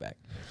 Let me go back.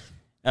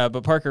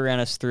 But Parker ran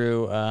us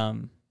through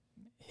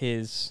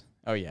his.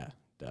 Oh yeah,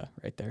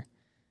 right there.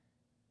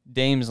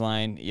 Dame's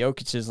line,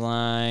 Jokic's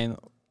line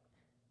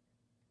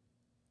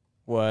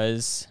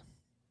was.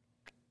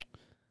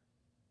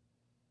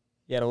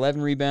 He had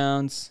 11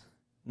 rebounds,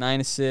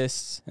 9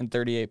 assists, and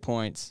 38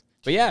 points.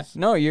 But yeah,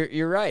 no,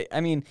 you're right. I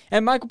mean,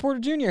 and Michael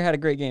Porter Jr. had a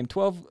great game.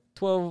 12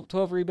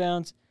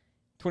 rebounds,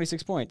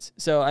 26 points.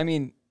 So I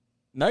mean,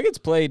 Nuggets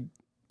played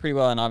pretty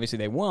well, and obviously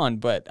they won.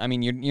 But I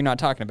mean, you're not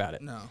talking about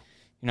it. no,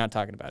 you're not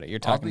talking about it. You're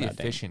talking Oddly about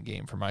Dame. efficient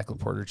game for Michael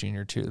Porter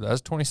Jr. too. That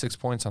was 26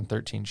 points on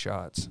 13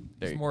 shots.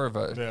 He's more of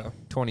a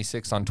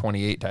 26 on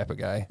 28 type of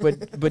guy.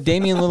 But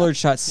Damian Lillard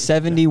shot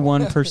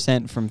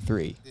 71% from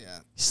 3. yeah,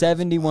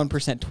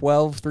 71%,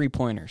 12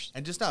 3-pointers.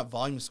 and just not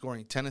volume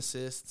scoring, 10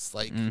 assists.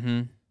 Like,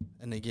 Mm-hmm.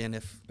 and again,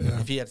 if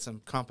he had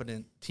some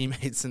competent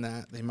teammates in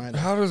that, they might.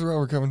 How does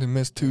Robert Covington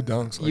miss 2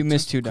 dunks? You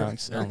missed 2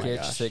 dunks. Oh my Nurkic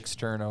gosh. 6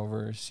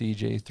 turnovers,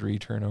 CJ 3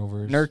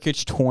 turnovers.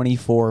 Nurkic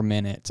 24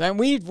 minutes. And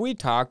we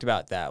talked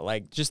about that.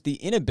 Like, just the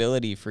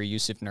inability for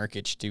Yusuf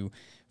Nurkic to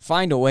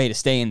find a way to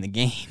stay in the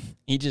game.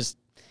 He just,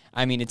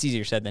 I mean, it's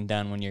easier said than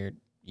done when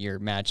your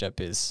matchup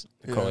is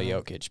Nikola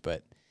Jokic,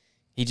 but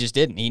he just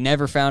didn't. He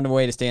never found a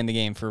way to stay in the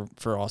game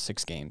for all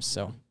 6 games.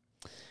 So,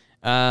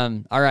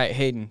 all right,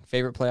 Hayden,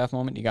 favorite playoff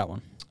moment? You got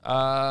one?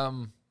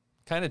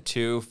 Kind of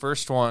 2.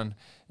 First one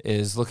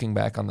is looking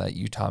back on that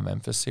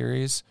Utah-Memphis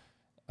series,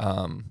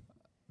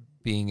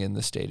 being in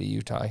the state of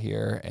Utah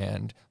here,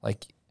 and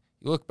like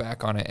you look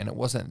back on it, and it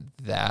wasn't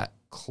that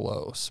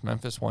close.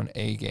 Memphis won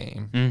a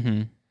game,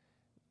 Mm-hmm.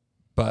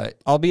 but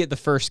Albeit the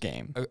first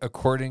game.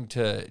 according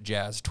to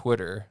Jazz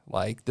Twitter,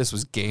 like this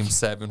was game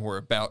 7, we're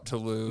about to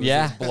lose.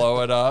 Yeah. Let's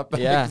blow it up.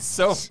 Yeah. It's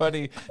so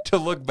funny to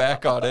look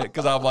back on it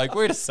because I'm like,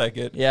 wait a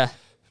second. Yeah.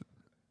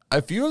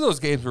 A few of those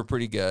games were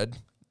pretty good,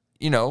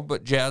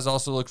 but Jazz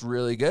also looked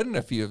really good in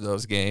a few of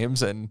those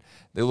games, and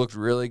they looked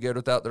really good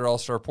without their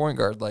all-star point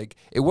guard. Like,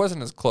 it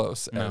wasn't as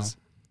close as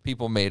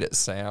people made it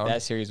sound.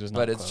 That series was not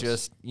But close. it's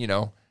just,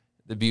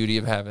 the beauty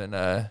of having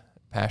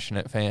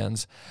passionate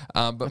fans.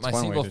 But That's my one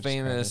way single to describe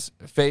famous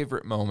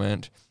favorite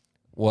moment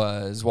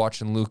was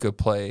watching Luka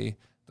play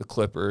the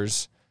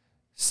Clippers.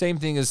 Same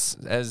thing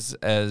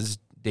as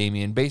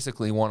Damian,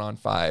 basically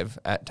 1-on-5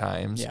 at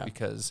times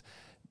because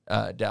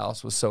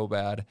Dallas was so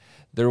bad.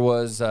 There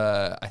was,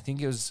 I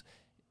think it was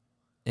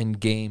in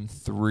game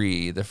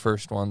 3, the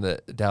first one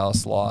that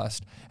Dallas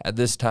lost. At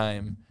this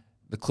time,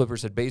 the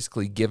Clippers had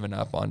basically given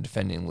up on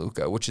defending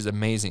Luka, which is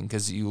amazing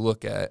because you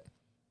look at,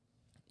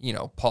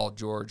 Paul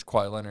George,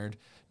 Kawhi Leonard,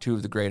 2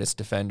 of the greatest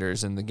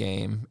defenders in the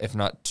game, if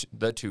not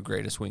the 2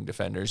 greatest wing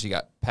defenders. You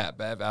got Pat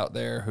Bev out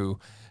there who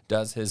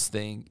does his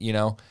thing,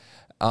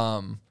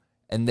 and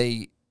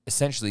they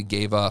essentially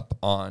gave up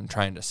on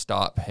trying to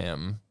stop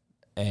him,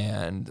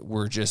 and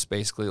were just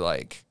basically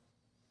like,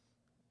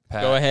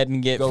 Pat, Go ahead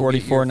and get go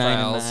 44, get 9, your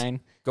and fouls.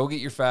 9. Go get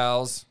your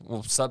fouls.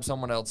 We'll sub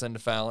someone else in to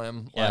foul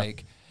him. Yeah.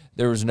 Like,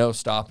 there was no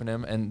stopping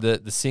him. And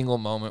the single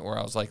moment where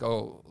I was like,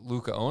 oh,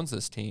 Luka owns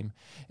this team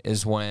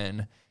is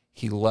when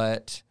he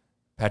let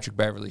Patrick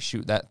Beverly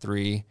shoot that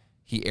 3.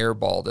 He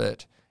airballed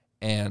it,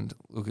 And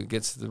Luka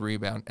gets the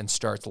rebound and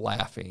starts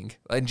laughing.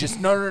 And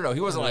just, no. He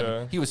wasn't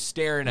laughing. He was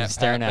staring at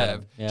Pat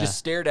Bev. Yeah. Just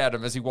stared at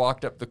him as he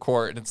walked up the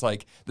court. And it's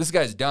like, this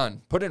guy's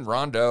done. Put in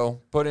Rondo.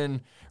 Put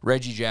in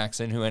Reggie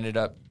Jackson, who ended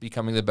up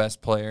becoming the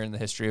best player in the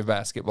history of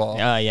basketball.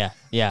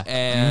 Yeah.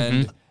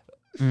 And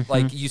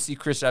like you see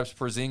Kristaps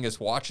Porzingis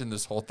watching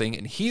this whole thing,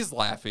 and he's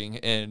laughing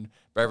in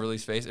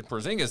Beverly's face. And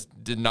Porzingis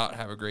did not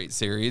have a great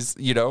series,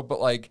 but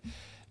like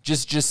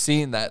just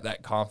seeing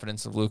that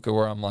confidence of Luka,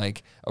 where I'm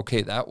like,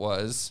 okay,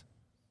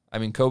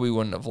 Kobe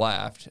wouldn't have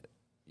laughed,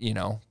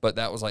 but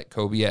that was like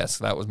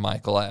Kobe-esque. That was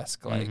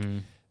Michael-esque. Like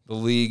the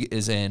league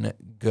is in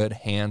good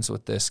hands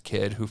with this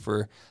kid who,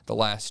 for the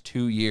last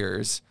 2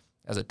 years,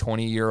 as a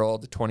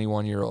 20-year-old, a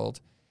 21-year-old,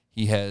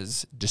 he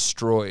has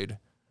destroyed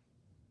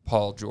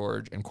Paul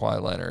George and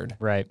Kawhi Leonard.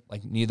 Right.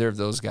 Like neither of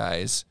those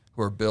guys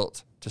who are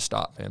built to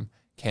stop him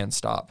can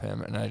stop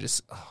him. And I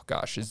just,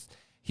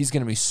 he's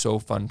going to be so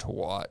fun to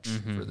watch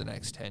for the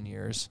next 10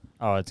 years.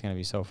 Oh, it's going to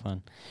be so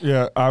fun.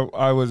 Yeah,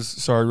 I was,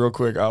 sorry, real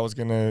quick, I was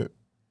going to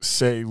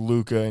say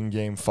Luka in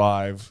Game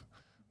 5,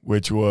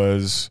 which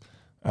was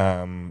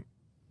one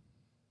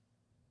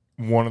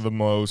of the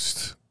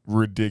most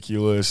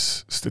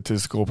ridiculous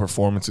statistical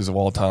performances of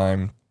all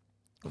time,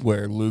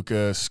 where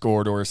Luka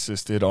scored or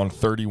assisted on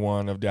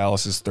 31 of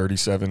Dallas's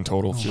 37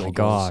 total field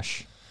goals.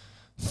 Gosh.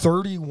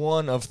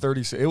 31 of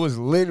 36. It was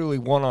literally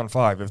 1 on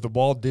 5. If the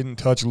ball didn't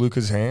touch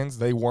Luka's hands,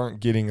 they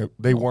weren't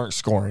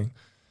scoring.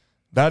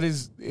 That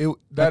is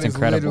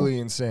incredible. Literally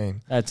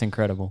insane. That's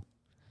incredible.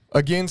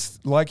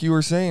 Against, like you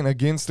were saying,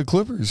 against the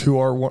Clippers, who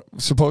are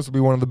supposed to be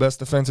one of the best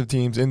defensive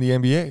teams in the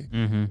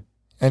NBA.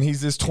 And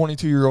he's this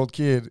 22-year-old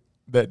kid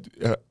that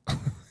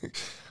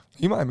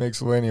he might make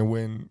Slovenia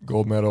win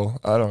gold medal.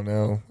 I don't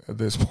know at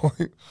this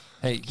point.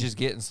 Hey, just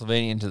getting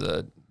Slovenia into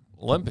the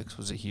Olympics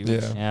was a huge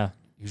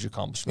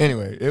accomplishment.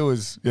 Anyway, it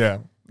was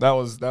that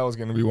was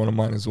going to be one of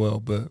mine as well.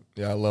 But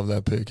yeah, I love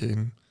that pick,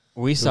 Hayden.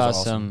 We saw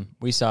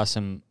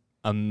some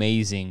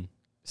amazing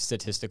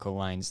statistical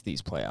lines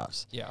these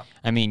playoffs. Yeah,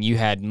 I mean, you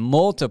had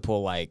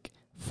multiple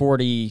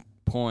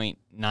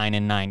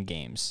 40.9-9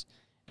 games,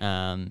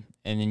 and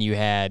then you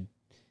had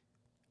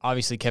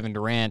obviously Kevin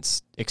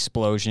Durant's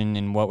explosion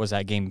in what was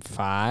that, Game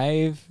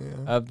 5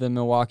 of the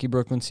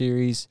Milwaukee-Brooklyn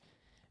series.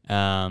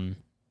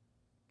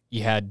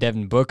 You had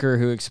Devin Booker,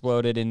 who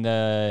exploded in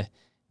the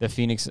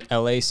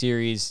Phoenix-LA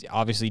series.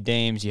 Obviously,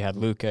 Dames. You had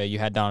Luka. You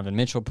had Donovan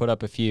Mitchell put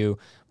up a few.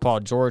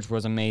 Paul George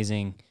was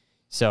amazing.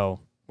 So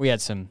we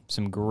had some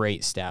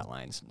great stat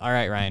lines. All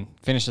right, Ryan,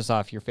 finish us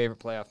off. Your favorite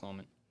playoff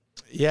moment.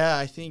 Yeah,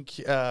 I think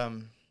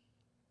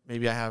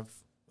maybe I have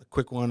a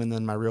quick one and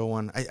then my real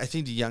one. I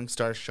think the young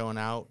stars showing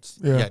out.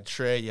 Yeah. You had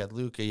Trey, you had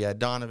Luka, you had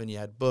Donovan, you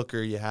had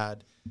Booker,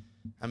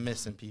 I'm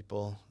missing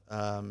people.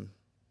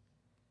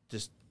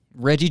 Just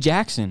Reggie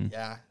Jackson.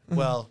 yeah.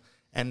 Well,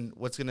 and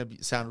what's gonna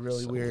sound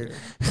really weird.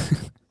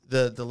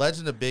 The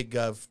legend of Big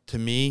Gov, to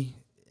me,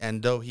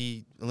 and though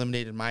he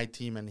eliminated my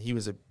team and he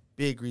was a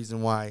big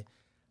reason why,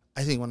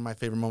 I think one of my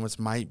favorite moments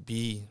might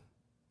be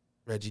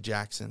Reggie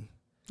Jackson.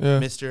 Yeah.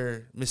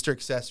 Mr.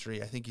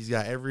 Accessory. I think he's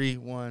got every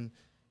one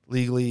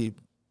legally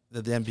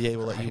that the NBA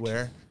will let you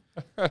wear.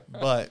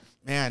 But,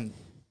 man,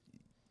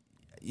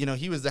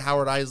 he was the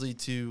Howard Isley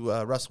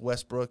to Russell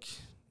Westbrook,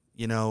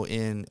 in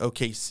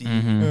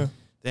OKC.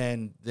 Yeah.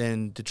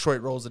 Then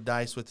Detroit rolls the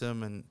dice with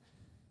him, and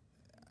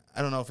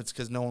I don't know if it's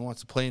because no one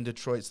wants to play in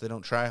Detroit, so they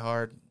don't try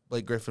hard.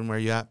 Blake Griffin, where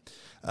you at?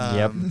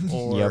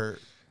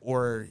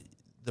 Or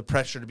the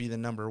pressure to be the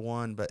number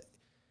one. But,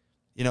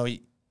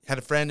 he had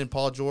a friend in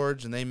Paul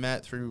George, and they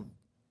met through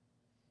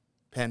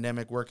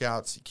pandemic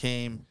workouts. He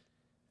came,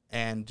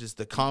 and just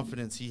the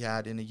confidence he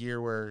had in a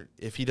year where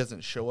if he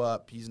doesn't show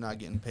up, he's not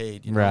getting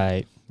paid.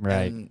 Right.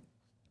 And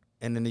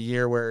in a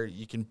year where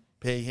you can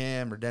pay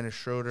him or Dennis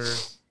Schroeder,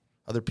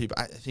 other people,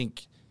 I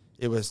think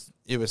it was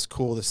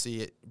cool to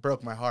see. It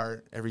broke my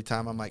heart every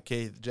time. I'm like,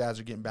 okay, the Jazz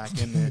are getting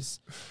back in this.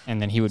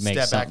 And then he would make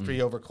step something. back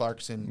 3 over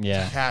Clarkson,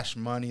 cash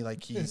money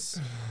like he's,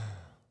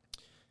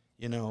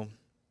 he wouldn't.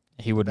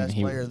 best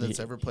player that's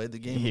ever played the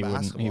game of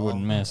basketball. He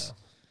wouldn't miss.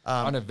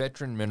 On a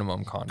veteran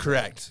minimum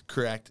contract.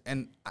 Correct.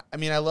 And I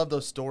mean, I love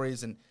those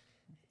stories. And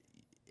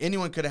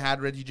anyone could have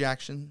had Reggie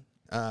Jackson.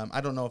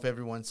 I don't know if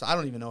everyone saw. I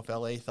don't even know if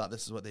LA thought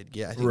this is what they'd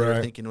get. I think they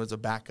were thinking it was a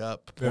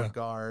backup point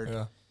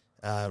guard,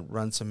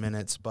 run some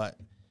minutes. But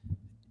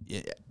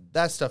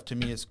that stuff to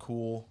me is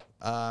cool.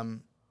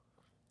 And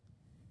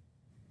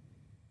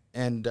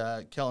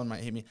Kellen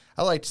might hate me.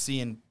 I liked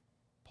seeing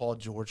Paul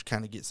George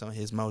kind of get some of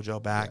his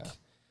mojo back. Yeah.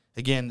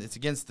 Again, it's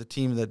against the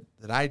team that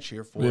I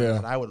cheer for,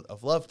 that I would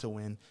have loved to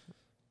win.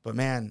 But,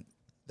 man,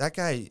 that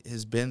guy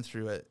has been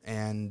through it.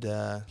 And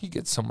he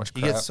gets so much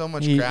crap. He gets so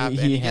much crap.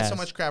 He gets so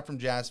much crap from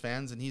Jazz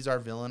fans, and he's our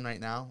villain right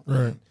now.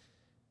 Right.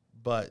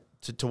 But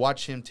to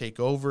watch him take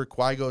over,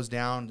 Kawhi goes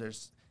down.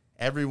 There's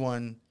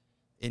everyone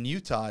in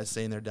Utah is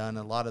saying they're done.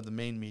 A lot of the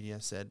main media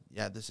said,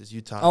 yeah, this is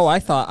Utah. Oh, I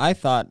thought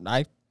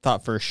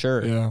for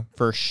sure. Yeah.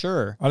 For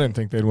sure. I didn't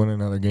think they'd win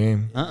another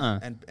game.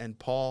 And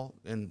Paul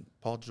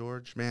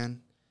George,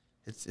 man,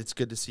 it's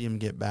good to see him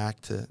get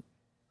back to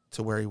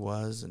to where he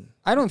was. And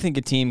I don't think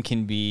a team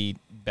can be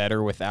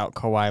better without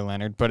Kawhi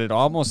Leonard, but it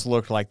almost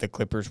looked like the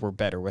Clippers were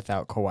better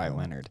without Kawhi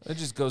Leonard. It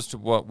just goes to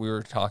what we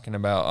were talking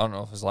about. I don't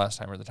know if it was last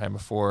time or the time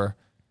before.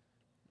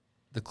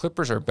 The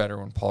Clippers are better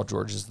when Paul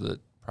George is the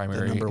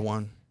primary number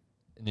one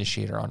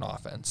initiator on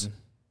offense.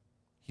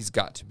 He's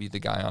got to be the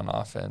guy on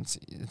offense.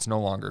 It's no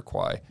longer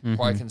Kawhi.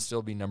 Kawhi can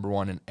still be number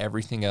one in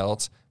everything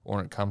else, but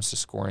when it comes to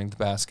scoring the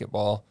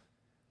basketball,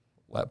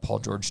 let Paul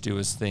George do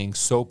his thing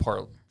so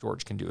Paul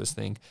George can do his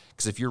thing.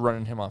 Because if you're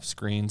running him off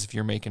screens, if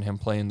you're making him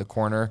play in the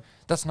corner,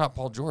 that's not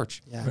Paul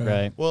George. Yeah.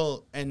 Right.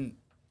 Well, and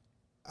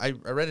I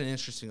read an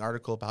interesting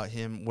article about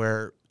him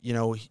where,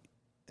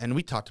 and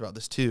we talked about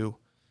this too,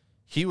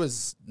 he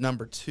was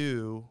number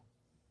 2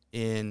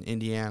 in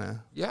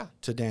Indiana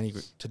to Danny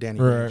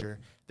Granger.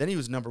 Then he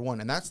was number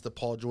 1, and that's the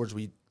Paul George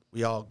we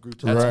all grew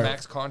to. That's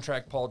max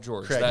contract Paul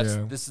George.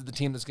 Correct. This is the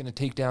team that's going to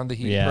take down the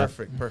Heat. Yeah.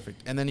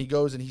 Perfect. And then he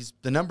goes and he's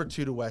the number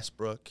 2 to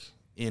Westbrook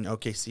in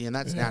OKC, and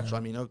that's natural. I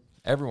mean,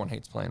 everyone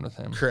hates playing with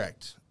him.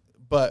 Correct.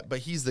 But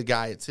he's the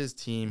guy. It's his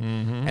team.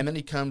 And then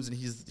he comes and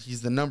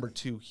he's the number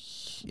 2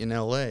 in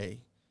LA.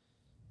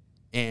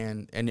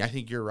 And I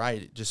think you're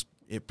right.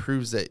 It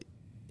proves that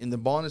in the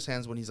ball in his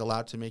hands, when he's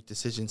allowed to make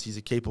decisions, he's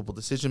a capable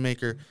decision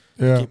maker,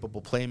 a capable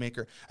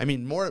playmaker. I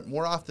mean,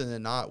 more often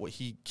than not, what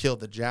he killed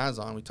the Jazz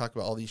on, we talk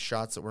about all these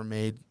shots that were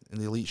made in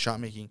the elite shot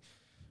making.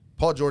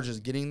 Paul George is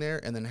getting there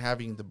and then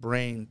having the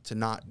brain to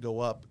not go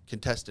up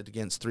contested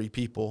against 3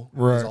 people,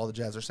 because all the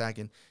Jazz are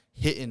sacking,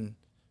 hitting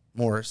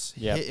Morris,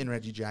 hitting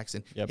Reggie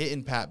Jackson,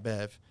 hitting Pat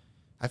Bev.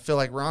 I feel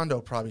like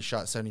Rondo probably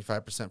shot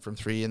 75% from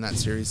 3 in that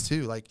series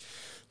too.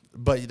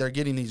 But they're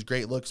getting these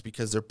great looks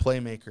because their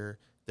playmaker,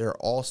 their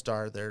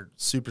all-star, their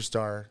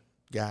superstar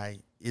guy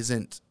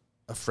isn't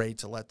afraid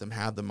to let them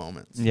have the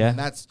moments. Yeah. And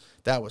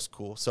that was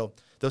cool. So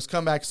those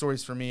comeback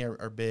stories for me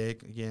are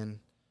big. Again,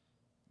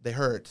 they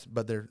hurt,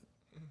 but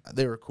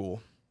they were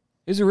cool.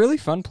 It was a really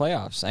fun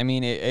playoffs. I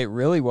mean, it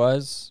really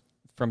was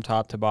from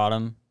top to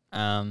bottom.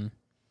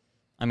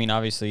 I mean,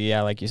 obviously,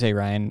 like you say,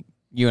 Ryan,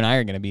 you and I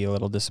are going to be a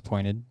little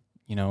disappointed,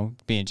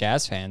 being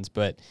Jazz fans.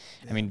 But,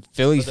 I mean,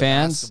 Philly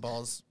fans.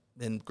 Basketball's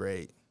been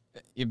great.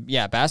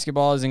 Yeah,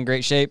 basketball is in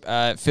great shape.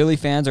 Philly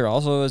fans are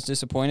also as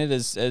disappointed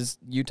as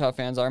Utah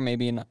fans are,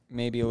 maybe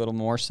a little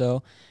more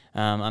so.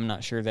 I'm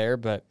not sure there,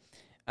 but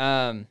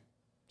so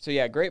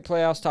yeah, great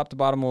playoffs, top to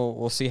bottom.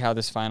 We'll see how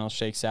this final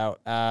shakes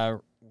out.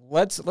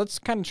 Let's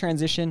kind of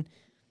transition.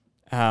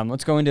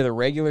 Let's go into the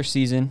regular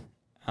season.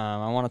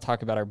 I want to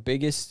talk about our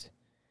biggest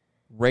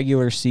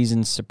regular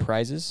season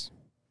surprises.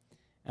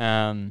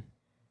 Mine's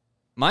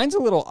a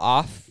little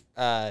off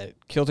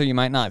kilter. You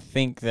might not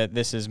think that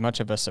this is much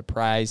of a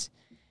surprise,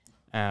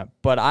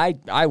 but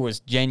I was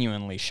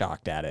genuinely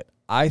shocked at it.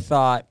 I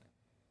thought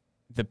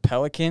the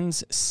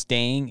Pelicans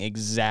staying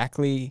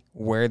exactly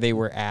where they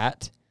were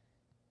at,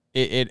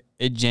 it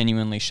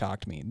genuinely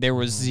shocked me. There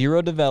was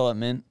zero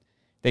development.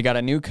 They got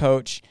a new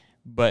coach,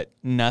 but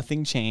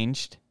nothing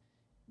changed.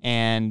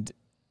 And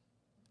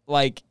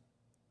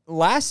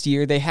last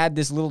year they had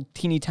this little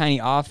teeny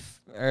tiny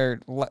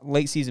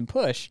late season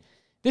push.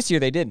 This year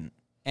they didn't.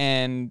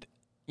 And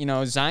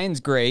Zion's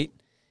great,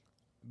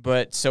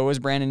 but so is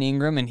Brandon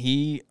Ingram, and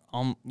he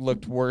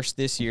looked worse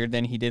this year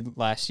than he did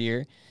last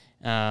year.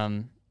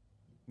 They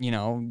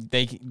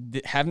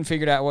haven't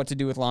figured out what to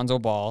do with Lonzo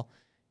Ball.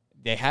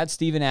 They had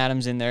Steven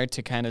Adams in there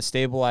to kind of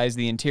stabilize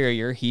the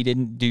interior. He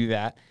didn't do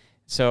that.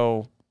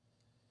 So,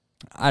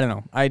 I don't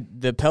know.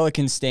 The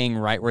Pelicans staying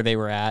right where they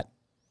were at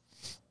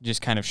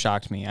just kind of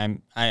shocked me.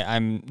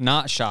 I'm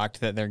not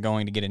shocked that they're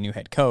going to get a new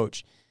head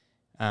coach,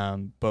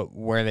 but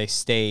where they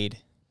stayed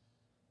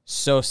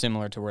so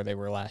similar to where they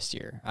were last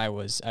year, I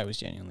was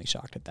genuinely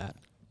shocked at that.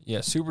 Yeah,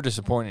 super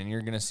disappointing.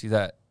 You're going to see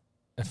that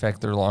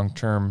affect their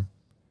long-term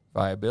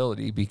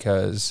viability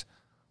because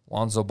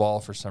Lonzo Ball,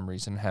 for some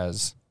reason,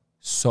 has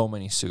so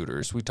many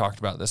suitors. We talked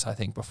about this, I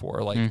think,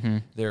 before.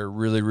 There are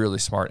really, really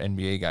smart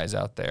NBA guys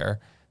out there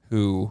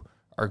who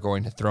are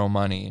going to throw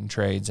money and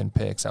trades and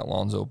picks at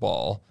Lonzo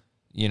Ball.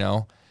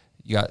 You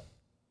got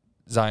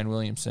Zion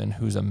Williamson,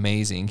 who's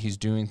amazing. He's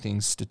doing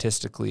things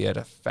statistically at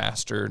a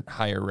faster,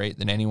 higher rate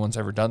than anyone's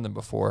ever done them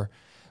before.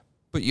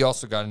 But you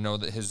also got to know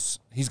that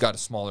he's got a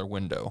smaller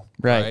window,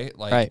 right?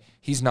 Right.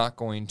 He's not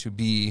going to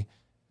be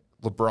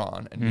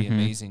LeBron and be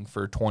amazing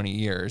for 20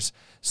 years.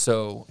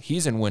 So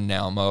he's in win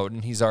now mode,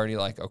 and he's already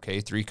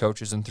okay, 3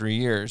 coaches in 3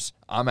 years.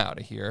 I'm out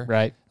of here.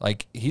 Right.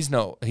 He's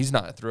not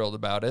thrilled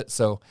about it.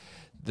 So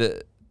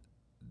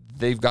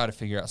they've got to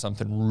figure out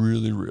something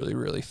really, really,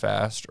 really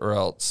fast, or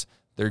else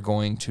they're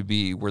going to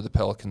be where the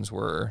Pelicans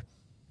were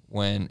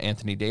when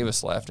Anthony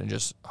Davis left and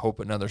just hope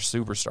another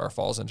superstar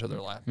falls into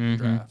their lap in the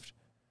draft.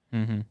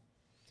 Mm-hmm.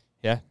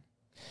 Yeah.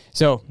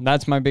 So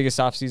that's my biggest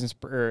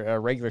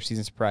regular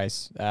season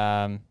surprise.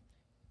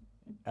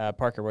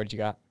 Parker, what did you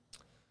got?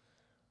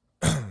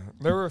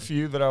 There were a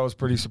few that I was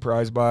pretty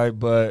surprised by,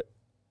 but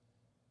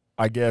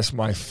I guess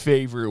my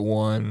favorite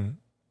one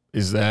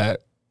is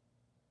that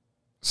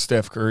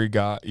Steph Curry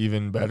got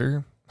even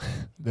better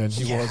than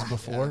he was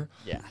before.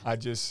 Yeah. I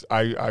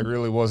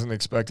really wasn't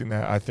expecting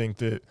that. I think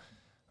that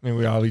I mean,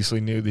 we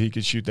obviously knew that he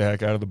could shoot the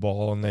heck out of the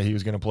ball and that he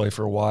was going to play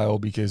for a while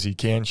because he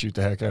can shoot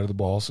the heck out of the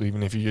ball. So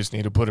even if you just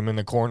need to put him in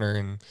the corner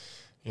and,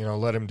 you know,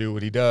 let him do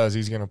what he does,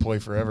 he's going to play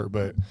forever.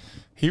 But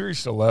he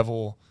reached a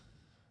level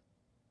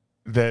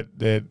that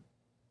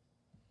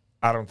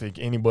I don't think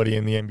anybody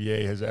in the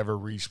NBA has ever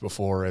reached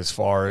before, as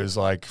far as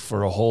like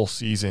for a whole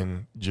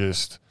season,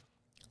 just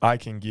I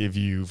can give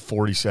you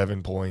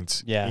 47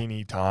 points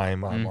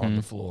anytime I'm on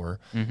the floor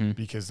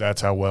because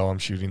that's how well I'm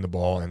shooting the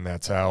ball and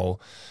that's how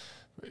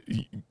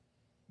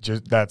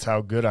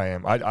good I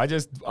am. I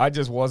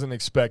just wasn't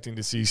expecting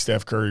to see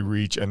Steph Curry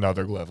reach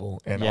another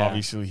level, and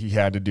obviously he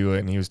had to do it,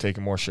 and he was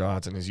taking more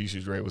shots, and his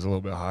usage rate was a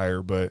little bit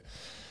higher. But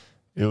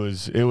it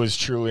was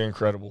truly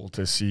incredible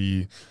to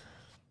see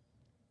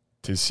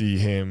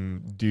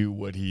him do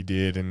what he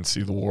did and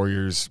see the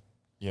Warriors,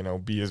 you know,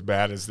 be as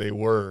bad as they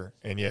were,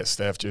 and yet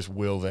Steph just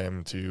will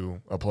them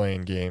to a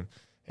playing game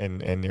and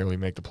nearly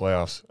make the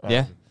playoffs.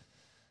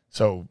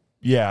 So.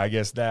 Yeah, I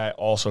guess that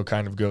also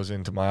kind of goes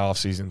into my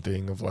offseason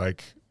thing of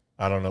like,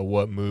 I don't know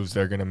what moves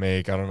they're going to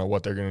make. I don't know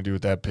what they're going to do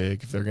with that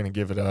pick, if they're going to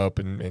give it up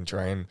and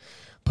try and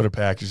put a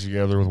package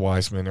together with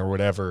Weissman or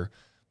whatever.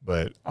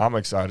 But I'm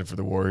excited for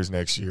the Warriors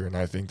next year, and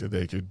I think that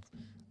they could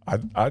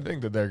I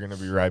think that they're going to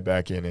be right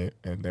back in it,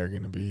 and they're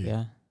going to be,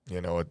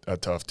 you know, a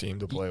tough team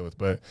to play with.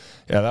 But,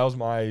 yeah, that was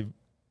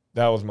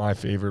my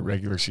favorite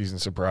regular season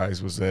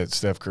surprise, was that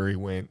Steph Curry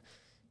went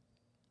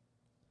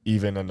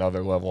even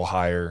another level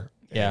higher.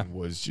 And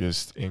was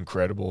just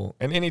incredible.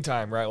 And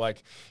anytime, right,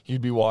 like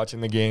you'd be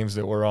watching the games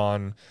that were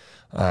on,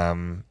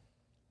 you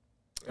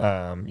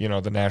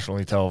know, the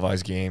nationally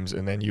televised games,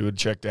 and then you would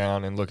check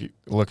down and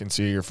look and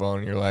see your phone,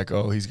 and you're like,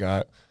 oh, he's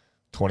got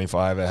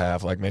 25 at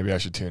half. Like, maybe I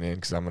should tune in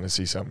because I'm going to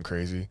see something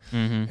crazy.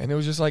 And it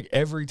was just like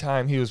every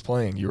time he was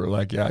playing, you were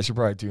like, yeah, I should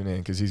probably tune in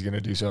because he's going to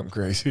do something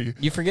crazy.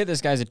 You forget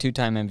this guy's a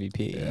 2-time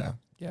MVP. Yeah.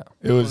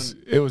 It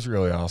was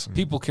really awesome.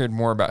 People cared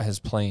more about his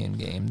playing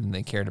game than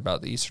they cared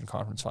about the Eastern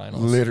Conference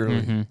Finals.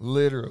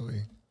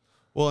 Literally.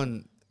 Well,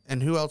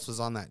 and who else was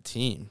on that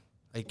team?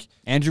 Like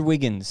Andrew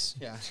Wiggins.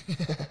 Yeah.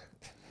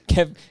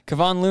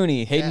 Kevon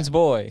Looney, Hayden's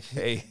boy.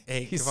 Hey,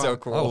 he's Kevon. so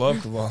cool. I love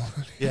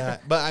Kevon. Yeah,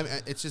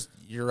 but it's just,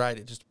 you're right.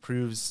 It just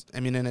proves,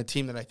 I mean, in a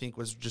team that I think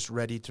was just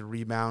ready to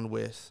rebound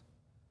with,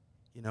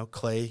 you know,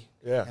 Clay.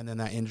 Yeah. And then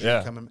that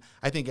injury coming.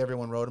 I think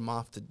everyone wrote him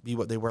off to be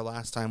what they were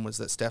last time, was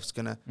that Steph's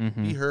going to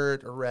be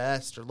hurt or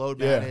rest or load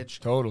manage.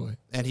 Totally.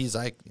 And he's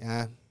like,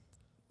 no,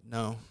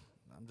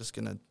 I'm just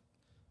going to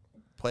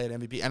play at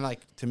MVP. And, like,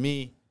 to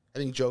me, I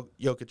think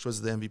Jokic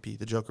was the MVP.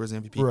 The Joker was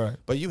the MVP. Right.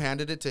 But you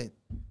handed it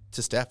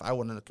to Steph, I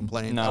wouldn't have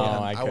complained. No,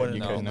 I wouldn't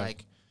have couldn't been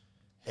like,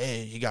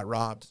 hey, he got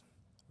robbed.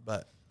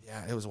 But,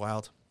 yeah, it was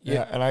wild.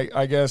 Yeah, and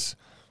I guess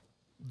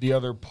the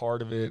other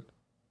part of it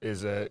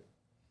is that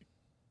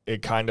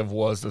it kind of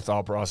was the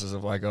thought process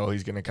of like, oh,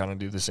 he's going to kind of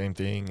do the same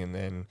thing, and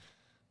then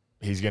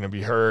he's going to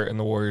be hurt, and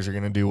the Warriors are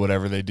going to do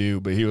whatever they do.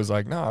 But he was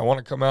like, no, I want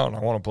to come out and I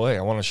want to play.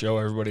 I want to show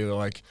everybody that,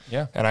 like,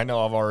 And I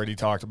know I've already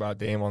talked about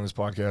Dame on this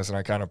podcast, and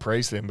I kind of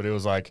praised him, but it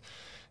was like,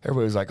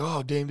 everybody was like,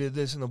 oh, Dame did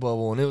this in the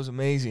bubble, and it was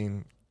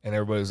amazing. And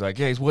everybody was like,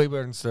 yeah, he's way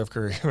better than Steph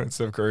Curry. And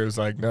Steph Curry was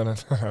like, no.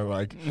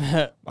 Like,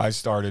 I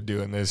started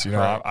doing this. You know,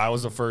 I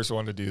was the first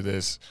one to do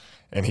this.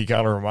 And he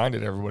kind of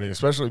reminded everybody,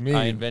 especially me.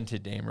 I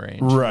invented Dame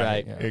range.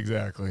 Right.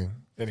 Exactly.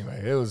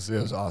 Anyway, it was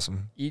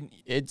awesome.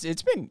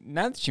 It's been,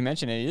 now that you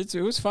mention it,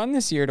 it was fun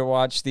this year to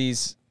watch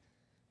these,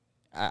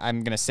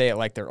 I'm going to say it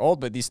like they're old,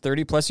 but these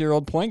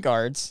 30-plus-year-old point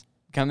guards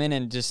come in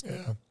and just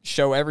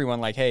show everyone,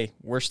 like, hey,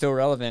 we're still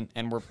relevant,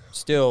 and we're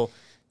still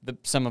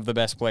some of the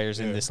best players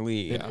in this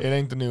league. It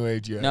ain't the new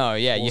age yet. No,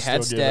 yeah, we'll you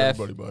had Steph,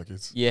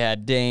 buckets. you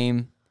had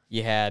Dame,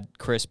 you had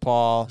Chris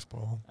Paul.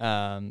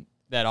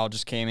 That all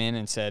just came in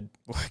and said,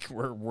 look,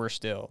 we're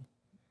still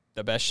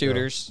the best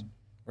shooters,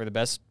 we're the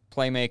best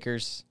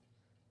playmakers.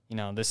 You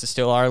know, this is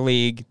still our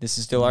league. This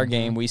is still our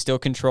game. We still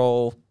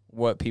control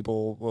what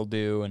people will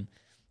do. And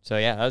so,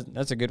 yeah,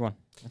 that's a good one.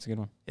 That's a good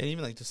one. And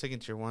even like the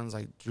second-tier ones,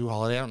 like Drew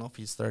Holiday, I don't know if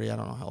he's 30. I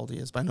don't know how old he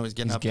is, but I know he's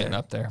getting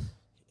up there.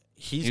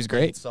 He's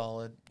great.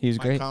 Solid. He's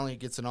Mike great. Conley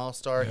gets an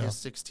all-star his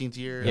 16th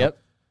year. Yep.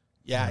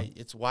 Yeah,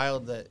 it's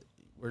wild that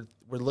we're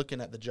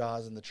looking at the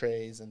Jaws and the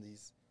Trays and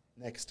these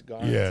next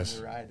guards. Yes.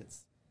 And you're right.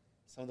 It's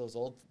some of those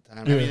old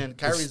times. I mean, and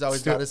Kyrie's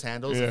always got his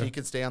handles. If he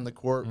could stay on the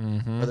court,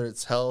 whether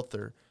it's health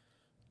or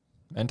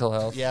mental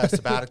health. Yeah,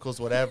 sabbaticals,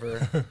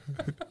 whatever.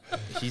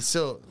 He's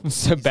still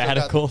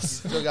sabbaticals.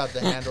 He's still got the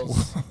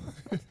handles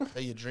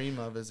that you dream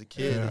of as a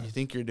kid. That you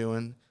think you're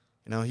doing.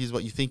 You know, he's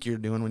what you think you're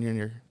doing when you're in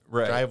your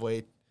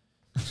driveway.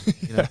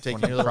 You know,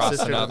 taking your little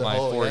sister to the my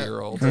hole.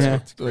 4-year-old.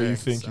 That's what you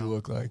think you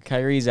look like.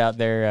 Kyrie's out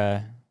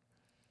there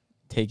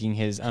taking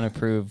his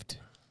unapproved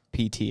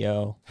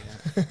PTO,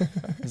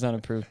 his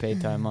unapproved paid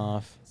time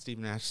off. Steve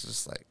Nash is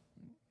just like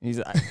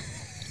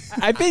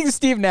I think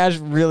Steve Nash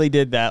really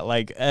did that.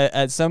 Like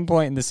at some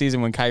point in the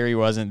season when Kyrie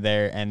wasn't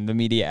there, and the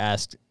media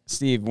asked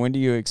Steve, "When do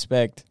you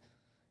expect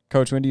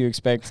Coach, when do you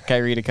expect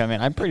Kyrie to come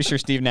in? I'm pretty sure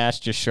Steve Nash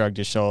just shrugged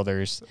his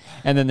shoulders,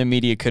 and then the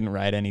media couldn't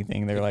write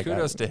anything. They're like,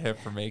 kudos to him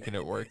for making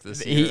it work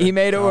this year. he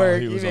made it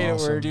work. he He was made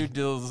awesome. it work. Dude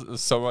deals with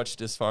so much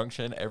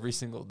dysfunction every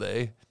single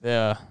day.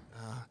 Yeah,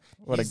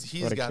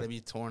 He's got to be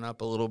torn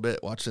up a little bit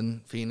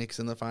watching Phoenix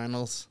in the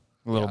finals.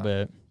 a little Yeah.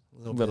 bit. A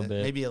little, Little bit.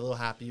 bit. Maybe a little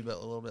happy, but a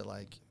little bit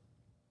like,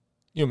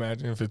 You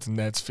imagine if it's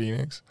Nets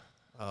Phoenix?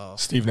 oh,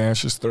 Steve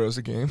Nash just throws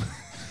a game.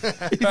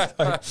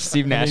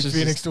 Steve I Nash need is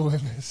Phoenix just, to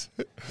win this.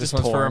 This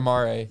one's for torn.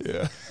 Amare.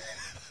 Yeah.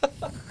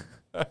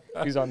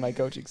 who's on my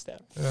coaching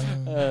staff.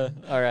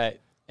 All right,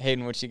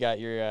 Hayden, what you got?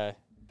 Your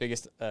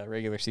biggest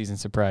regular season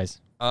surprise?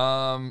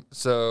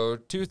 So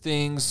two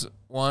things.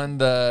 One,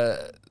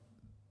 the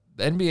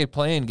NBA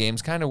playing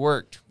games kind of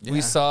worked. We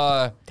Yeah.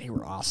 saw They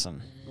were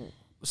awesome.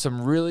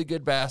 some really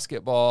good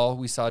basketball.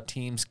 We saw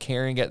teams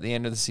carrying at the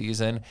end of the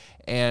season,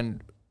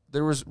 and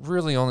there was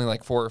really only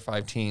like 4 or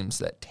 5 teams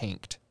that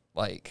tanked.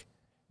 Like,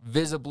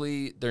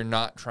 visibly, they're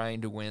not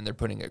trying to win. They're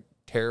putting a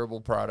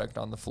terrible product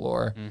on the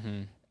floor.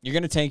 Mm-hmm. You're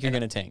gonna tank. You're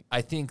gonna tank.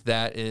 I think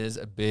that is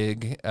a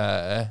big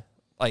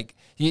like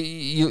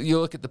you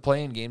look at the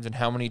playing games and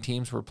how many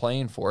teams were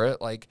playing for it.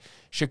 Like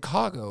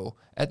Chicago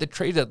at the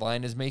trade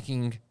deadline is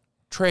making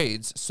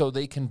trades so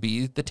they can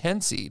be the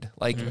 10 seed.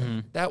 Like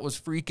that was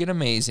freaking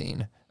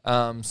amazing.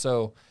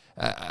 So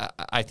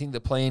I think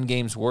the playing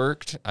games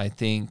worked. I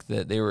think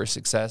that they were a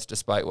success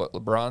despite what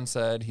LeBron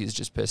said. He's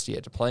just pissed he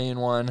had to play in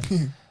one.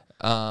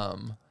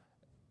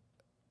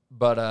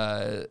 But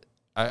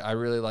I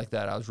really like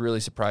that. I was really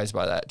surprised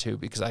by that too,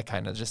 because I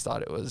kind of just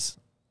thought it was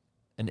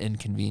an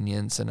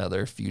inconvenience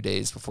another few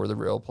days before the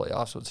real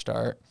playoffs would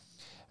start.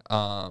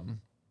 And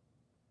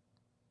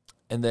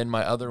then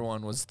my other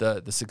one was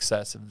the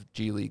success of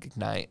G League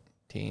Ignite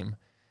team.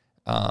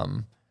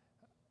 I'm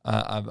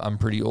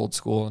pretty old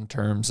school in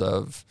terms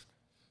of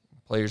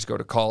players go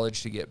to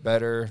college to get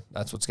better.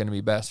 That's what's going to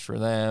be best for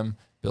them,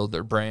 build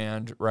their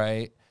brand,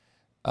 right?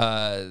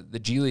 The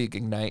G League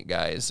Ignite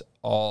guys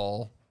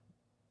all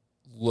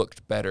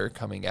looked better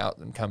coming out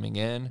than coming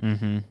in.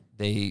 Mm-hmm.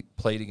 They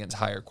played against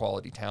higher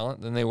quality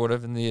talent than they would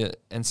have in the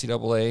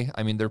NCAA.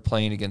 I mean, they're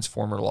playing against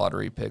former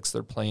lottery picks.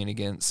 They're playing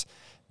against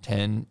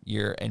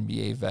 10-year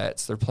NBA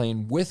vets. They're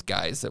playing with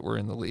guys that were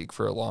in the league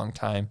for a long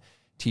time,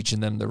 teaching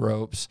them the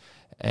ropes.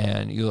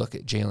 And you look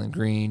at Jalen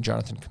Green,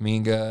 Jonathan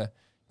Kuminga,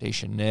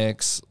 Daishan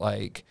Nix,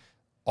 like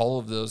all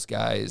of those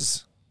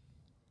guys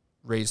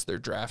raised their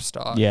draft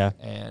stock. Yeah.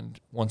 And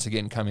once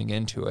again, coming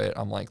into it,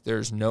 I'm like,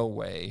 there's no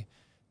way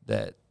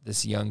that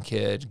this young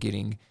kid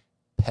getting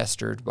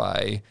pestered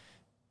by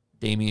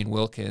Damian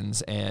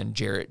Wilkins and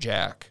Jarrett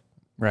Jack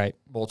Right.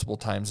 multiple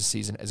times a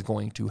season is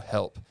going to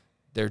help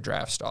their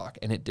draft stock,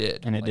 and it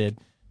did. And it did.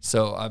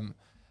 So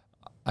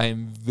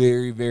I'm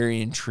very,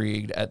 very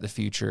intrigued at the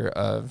future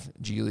of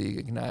G League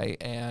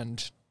Ignite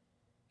and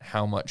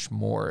how much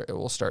more it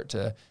will start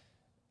to,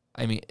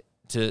 I mean,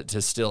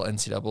 to still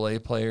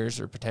NCAA players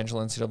or potential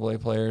NCAA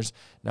players,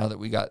 now that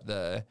we got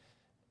the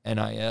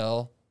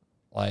NIL,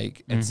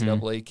 like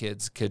NCAA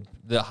kids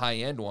the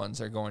high-end ones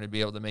are going to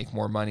be able to make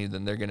more money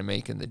than they're going to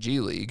make in the G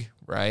League,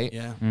 right?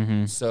 yeah.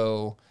 Mm-hmm.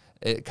 So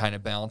it kind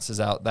of balances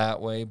out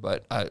that way,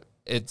 but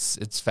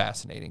it's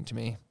fascinating to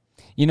me.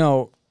 You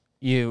know,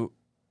 you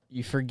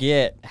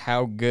forget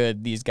how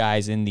good these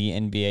guys in the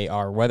NBA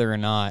are, whether or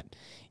not,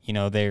 you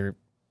know, they're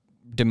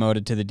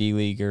demoted to the D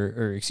League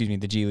or excuse me,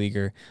 the G League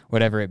or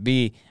whatever it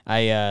be.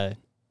 I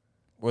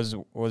was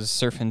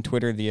surfing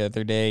Twitter the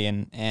other day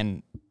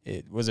and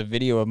it was a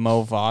video of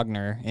Mo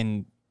Wagner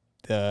in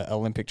the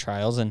Olympic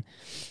trials and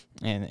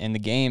the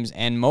games,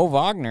 and Mo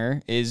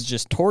Wagner is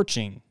just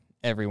torching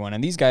everyone.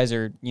 And these guys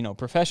are, you know,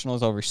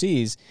 professionals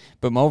overseas,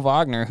 but Mo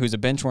Wagner, who's a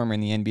bench warmer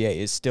in the NBA,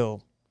 is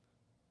still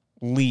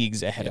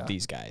leagues ahead of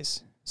these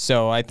guys.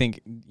 So I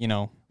think, you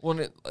know,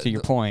 to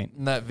your point.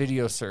 And that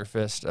video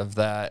surfaced of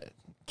that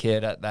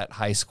kid at that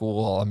high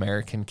school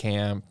All-American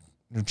camp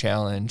who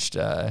challenged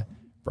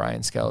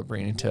Brian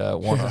Scalabrine to a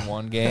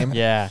one-on-one game.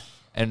 Yeah.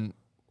 And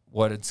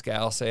what did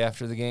Scal say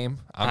after the game?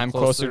 I'm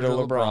closer to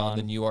LeBron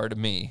than you are to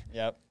me.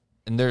 Yep.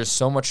 And there's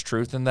so much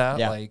truth in that.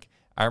 Yeah. Like,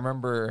 I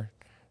remember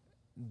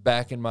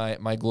back in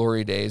my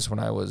glory days when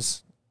I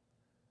was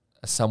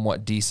a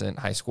somewhat decent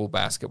high school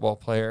basketball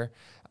player,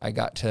 I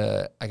got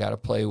to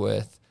play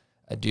with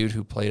a dude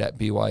who played at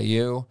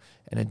BYU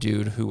and a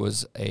dude who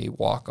was a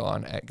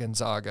walk-on at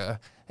Gonzaga.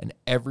 And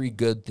every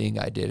good thing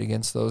I did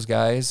against those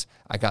guys,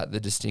 I got the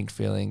distinct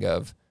feeling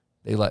of,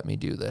 they let me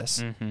do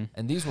this. Mm-hmm.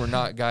 And these were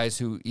not guys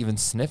who even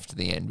sniffed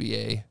the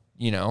NBA.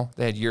 You know,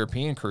 they had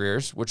European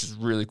careers, which is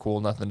really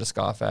cool, nothing to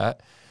scoff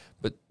at.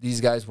 But these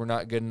guys were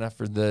not good enough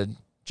for the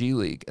G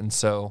League. And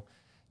so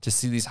to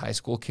see these high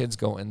school kids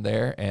go in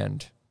there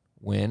and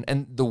win,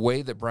 and the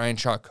way that Brian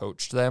Shaw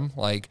coached them,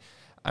 like,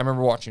 I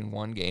remember watching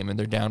one game and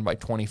they're down by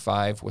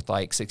 25 with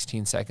like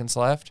 16 seconds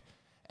left,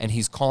 and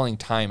he's calling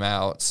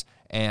timeouts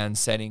and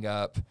setting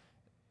up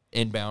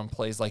inbound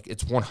plays. Like,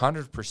 it's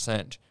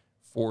 100%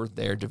 for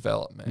their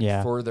development,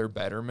 for their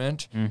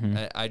betterment. Mm-hmm.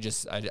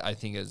 I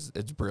think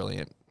it's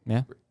brilliant.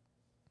 Yeah.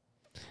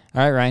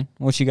 All right, Ryan,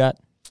 what you got?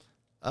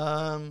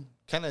 Kind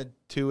kind of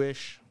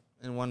two-ish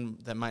and one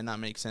that might not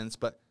make sense.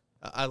 But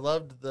I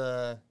loved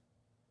the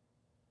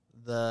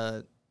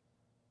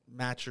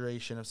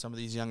maturation of some of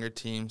these younger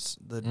teams.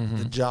 The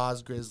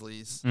Jaws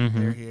Grizzlies,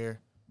 they're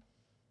here.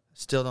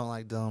 Still don't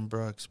like Dylan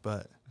Brooks,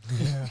 but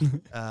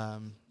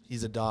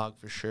he's a dog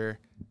for sure.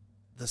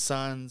 The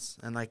Suns,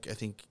 and like I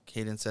think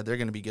Caden said, they're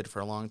going to be good for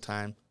a long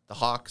time. The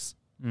Hawks,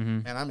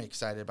 and I'm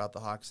excited about the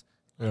Hawks.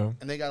 Yeah.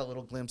 And they got a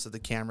little glimpse of the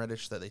Cam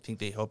Reddish that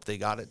they hope they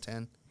got at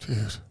 10.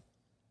 Dude.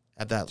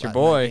 At that your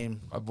boy.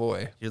 game. My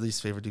boy. Your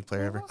least favorite Duke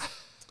player ever.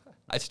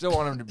 I still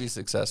want him to be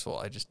successful.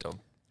 I just don't.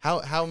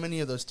 How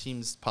many of those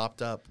teams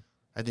popped up,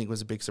 I think,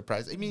 was a big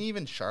surprise. I mean,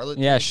 even Charlotte.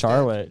 Yeah,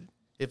 Charlotte.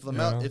 If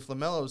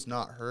LaMelo's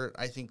not hurt,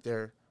 I think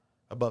they're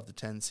above the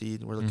 10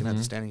 seed. We're looking at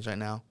the standings right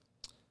now.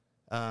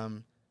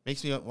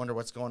 Makes me wonder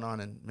what's going on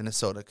in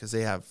Minnesota because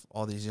they have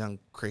all these young,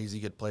 crazy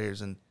good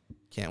players and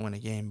can't win a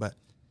game. But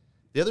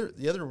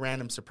the other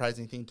random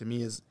surprising thing to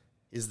me is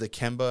the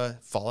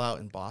Kemba fallout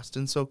in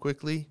Boston so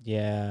quickly.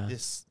 Yeah.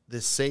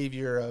 This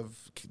savior of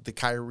the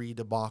Kyrie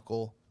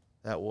debacle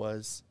that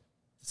was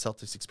the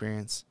Celtics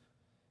experience,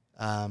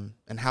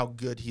 and how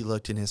good he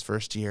looked in his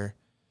first year.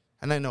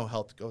 And I know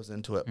health goes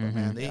into it, but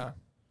man,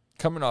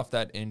 coming off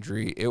that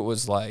injury, it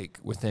was like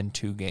within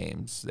 2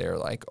 games, they're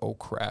like, "Oh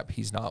crap,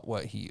 he's not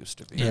what he used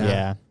to be."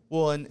 Yeah.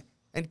 Well, and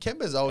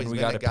Kemba's always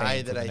been a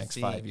guy that I next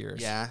think 5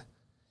 years. Yeah,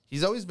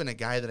 he's always been a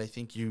guy that I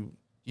think you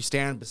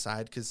stand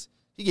beside because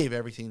he gave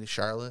everything to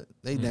Charlotte.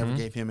 They never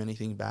gave him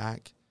anything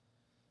back.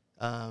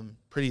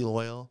 Pretty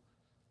loyal,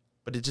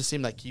 but it just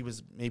seemed like he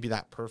was maybe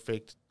that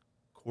perfect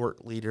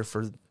court leader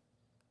for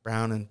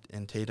Brown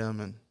and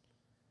Tatum, and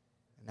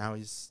now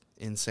he's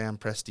in Sam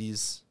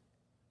Presti's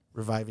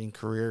reviving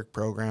career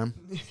program.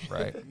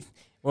 Right.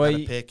 Well,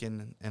 got a pick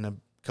and a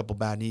couple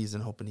bad knees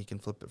and hoping he can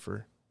flip it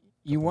for.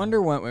 You wonder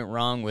what went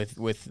wrong with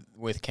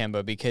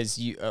Kemba because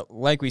you,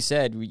 like we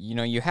said,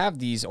 you have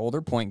these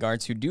older point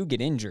guards who do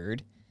get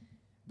injured,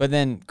 but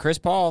then Chris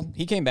Paul,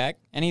 he came back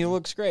and he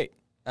looks great.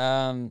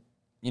 You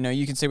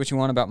can say what you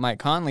want about Mike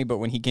Conley, but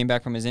when he came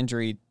back from his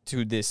injury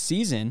to this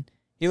season,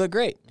 he looked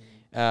great.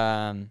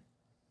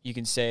 You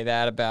can say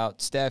that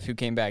about Steph, who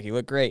came back. He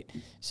looked great.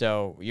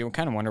 So you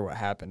kind of wonder what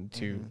happened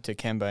to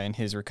Kemba in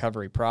his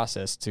recovery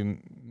process to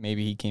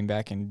maybe he came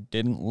back and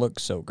didn't look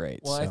so great.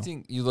 Well, I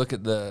think you look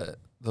at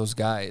those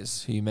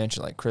guys who you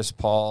mentioned, like Chris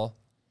Paul,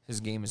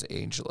 his game is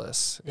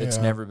ageless. Yeah. It's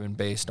never been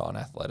based on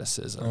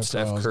athleticism. That's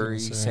Steph Curry,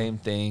 same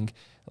thing.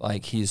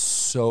 Like, he's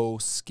so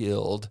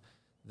skilled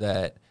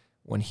that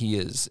when he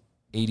is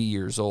 80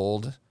 years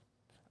old,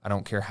 I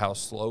don't care how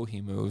slow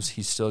he moves,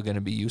 he's still going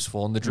to be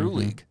useful in the Drew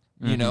League.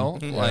 You know,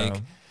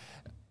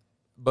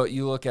 but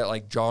you look at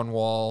like John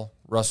Wall,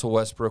 Russell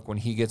Westbrook, when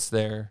he gets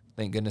there,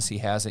 thank goodness he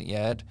hasn't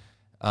yet.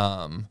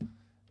 Kemba,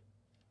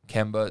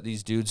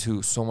 these dudes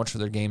who so much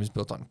of their game is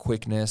built on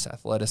quickness,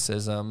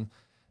 athleticism,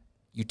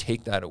 you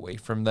take that away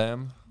from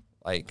them.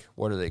 Like,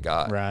 what do they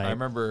got? Right. I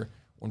remember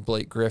when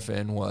Blake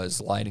Griffin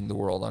was lighting the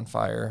world on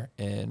fire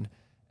in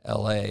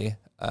L.A.,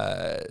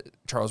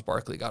 Charles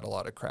Barkley got a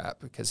lot of crap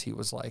because he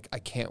was like, I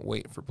can't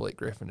wait for Blake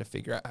Griffin to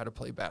figure out how to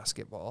play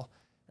basketball.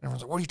 And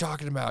everyone's like, what are you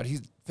talking about? He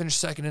finished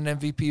second in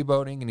MVP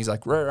voting. And he's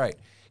like, right.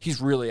 He's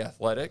really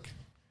athletic,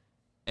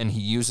 and he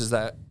uses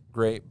that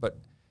great. But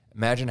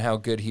imagine how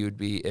good he would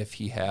be if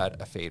he had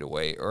a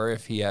fadeaway or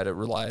if he had a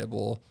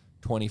reliable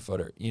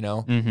 20-footer, you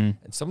know? And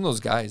some of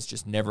those guys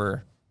just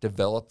never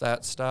develop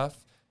that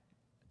stuff.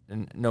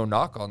 And no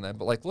knock on them,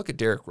 but, like, look at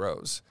Derrick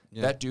Rose.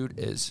 Yeah. That dude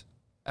is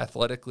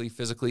athletically,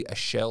 physically a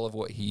shell of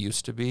what he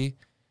used to be.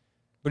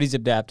 But he's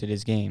adapted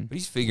his game. But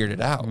he's figured it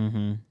out,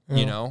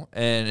 you know?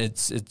 And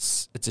it's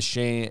a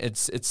shame.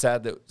 It's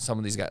sad that some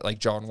of these guys, like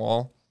John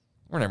Wall,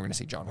 we're never going to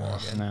see John Wall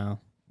again. No.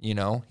 You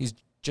know? He's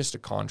just a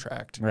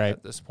contract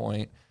at this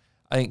point.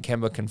 I think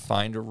Kemba can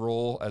find a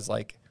role as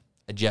like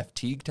a Jeff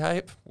Teague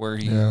type where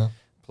he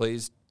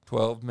plays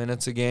 12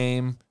 minutes a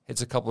game,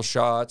 hits a couple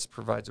shots,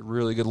 provides a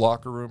really good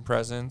locker room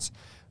presence.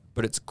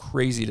 But it's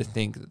crazy to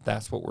think that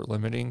that's what we're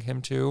limiting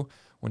him to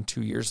when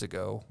 2 years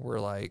ago we're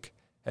like,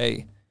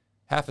 hey,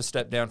 half a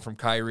step down from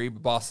Kyrie,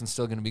 but Boston's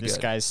still going to be good. This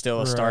guy's still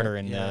a starter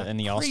in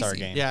the All-Star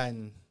game. Yeah,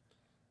 and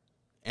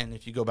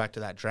if you go back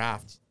to that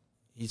draft,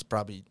 he's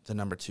probably the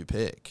number 2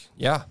 pick.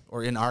 Yeah.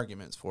 Or in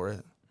arguments for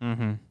it.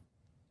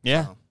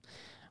 Yeah. So.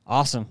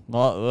 Awesome.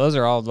 Well, those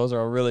are all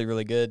really,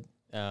 really good.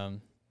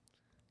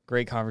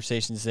 Great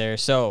conversations there.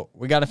 So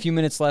we got a few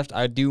minutes left.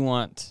 I do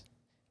want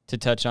to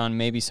touch on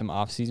maybe some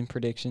off-season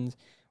predictions.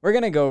 We're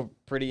going to go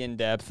pretty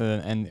in-depth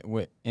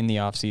and in the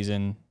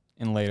off-season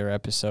in later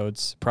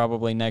episodes.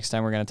 Probably next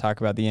time we're going to talk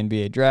about the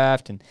NBA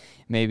draft, and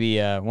maybe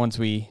once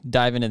we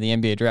dive into the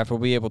NBA draft, we'll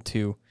be able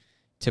to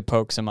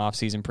poke some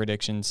off-season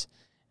predictions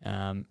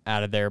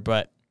out of there.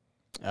 But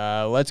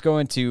let's go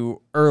into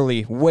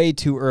way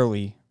too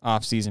early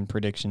off-season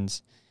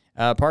predictions.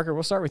 Parker,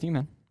 we'll start with you,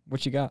 man.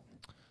 What you got?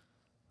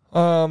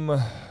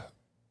 My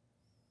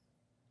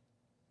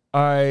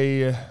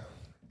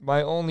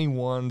only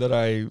one that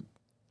I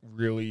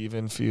really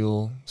even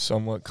feel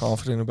somewhat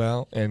confident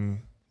about,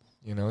 and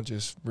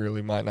just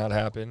really might not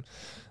happen.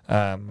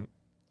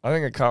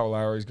 that Kyle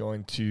Lowry is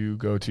going to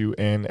go to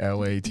an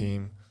LA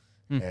team,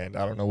 and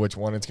I don't know which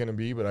one it's going to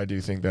be, but I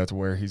do think that's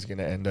where he's going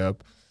to end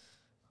up.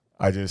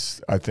 I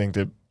think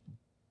that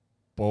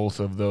both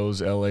of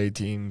those LA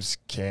teams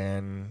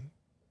can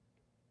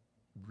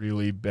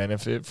really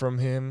benefit from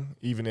him,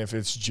 even if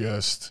it's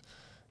just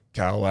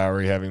Kyle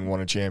Lowry having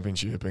won a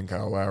championship and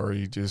Kyle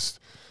Lowry just,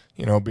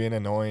 being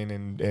annoying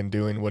and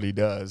doing what he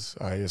does.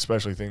 I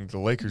especially think the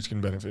Lakers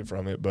can benefit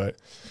from it. But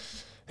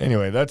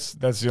anyway, that's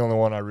the only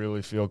one I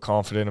really feel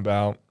confident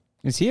about.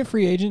 Is he a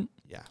free agent?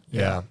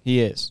 Yeah.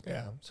 He is.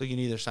 Yeah. So you can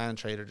either sign and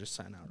trade or just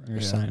sign out. Right?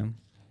 Or sign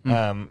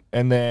him.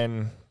 And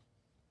then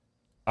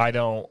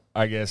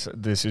I guess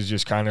this is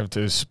just kind of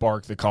to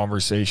spark the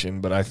conversation,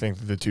 but I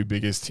think the two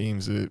biggest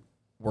teams that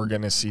we're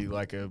going to see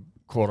like a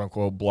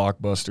quote-unquote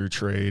blockbuster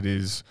trade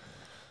is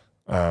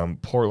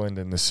Portland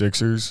and the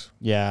Sixers.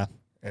 Yeah.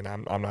 And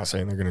I'm not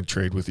saying they're going to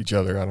trade with each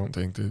other. I don't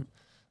think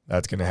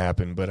that's going to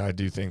happen, but I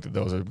do think that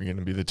those are going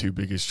to be the two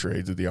biggest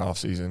trades of the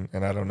offseason.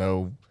 And I don't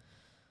know.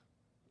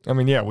 I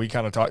mean, yeah, we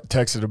kind of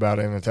texted about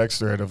it in a text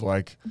thread of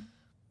like,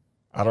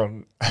 I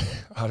don't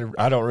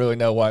really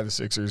know why the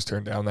Sixers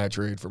turned down that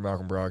trade for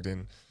Malcolm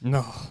Brogdon.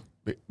 No.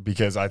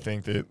 Because I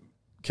think that,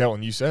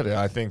 Kellen, you said it,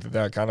 I think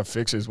that kind of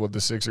fixes what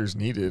the Sixers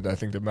needed. I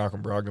think that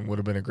Malcolm Brogdon would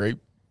have been a great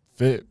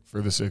fit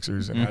for the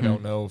Sixers, and I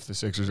don't know if the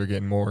Sixers are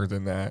getting more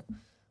than that.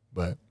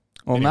 But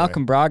Well, anyway.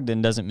 Malcolm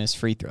Brogdon doesn't miss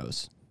free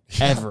throws.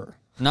 Ever.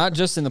 Not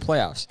just in the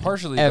playoffs.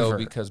 Partially, Ever. though,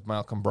 because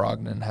Malcolm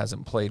Brogdon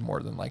hasn't played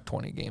more than like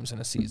 20 games in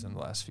a season the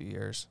last few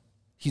years.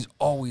 He's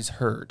always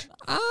hurt.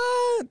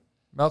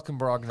 Malcolm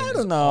Brogdon I don't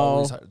is know.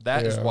 always hurt.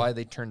 That is Yeah. why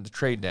they turned the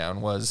trade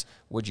down was,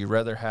 would you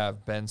rather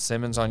have Ben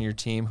Simmons on your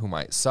team who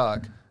might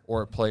suck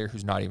or a player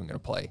who's not even going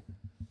to play?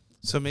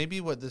 So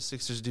maybe what the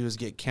Sixers do is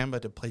get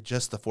Kemba to play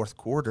just the fourth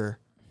quarter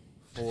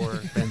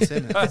for Ben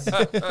Simmons.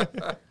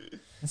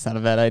 That's not a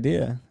bad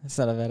idea.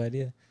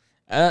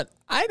 I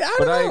don't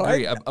But know. I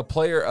agree. A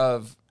player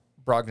of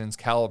Brogdon's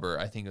caliber,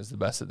 I think, is the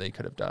best that they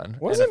could have done.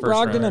 Wasn't And a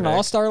first-round Brogdon an pick.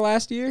 all-star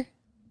last year?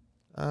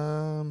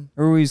 Or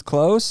he was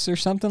close or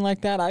something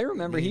like that? I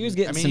remember he was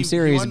getting some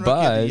serious he won Rookie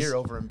of the buzz. Year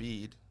over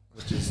Embiid,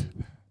 which is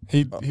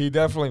he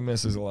definitely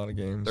misses a lot of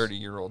games.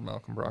 30-year-old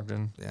Malcolm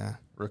Brogdon,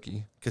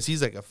 rookie. because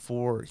he's like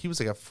he was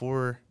like a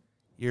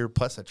 4-year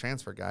plus a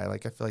transfer guy.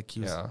 Like I feel like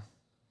he was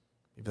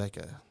maybe like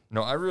a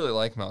No, I really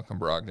like Malcolm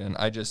Brogdon.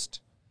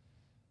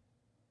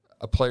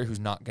 A player who's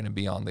not going to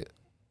be on the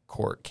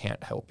court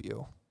can't help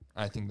you.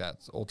 I think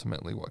that's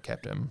ultimately what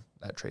kept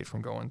that trade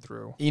from going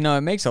through.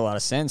 It makes a lot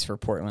of sense for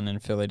Portland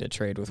and Philly to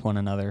trade with one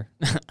another.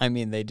 I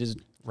mean, they just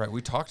Right,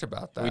 we talked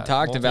about that. we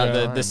talked multiple about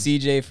the times.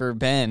 CJ for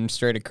Ben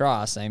straight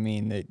across. I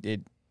mean,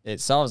 it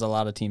solves a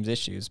lot of teams'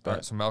 issues. All But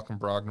right, so Malcolm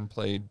Brogdon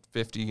played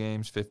 50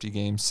 games,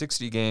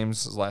 60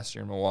 games last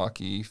year in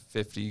Milwaukee,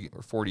 50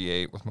 or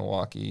 48 with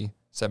Milwaukee,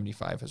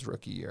 75 his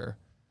rookie year.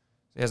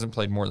 He hasn't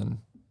played more than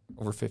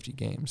over 50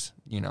 games,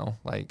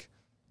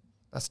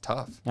 that's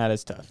tough. that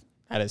is tough.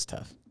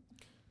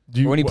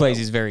 When he plays,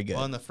 he's very good.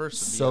 well in the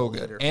first would be So a good.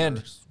 later And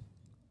first.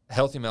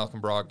 Healthy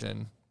Malcolm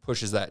Brogdon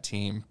pushes that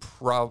team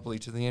probably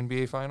to the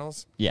NBA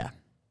Finals. Yeah.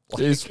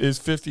 Is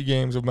 50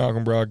 games of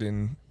Malcolm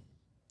Brogdon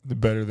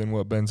better than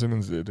what Ben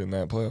Simmons did in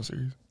that playoff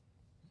series?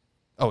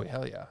 Oh,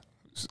 hell yeah.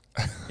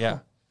 Yeah.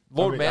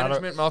 Load I don't-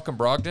 management, Malcolm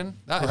Brogdon,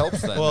 that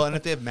helps them. Well, and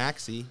if they have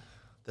Maxey,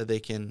 that they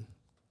can.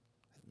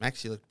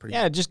 Maxey looked pretty.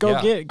 Yeah, just go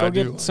Yeah, get I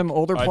do some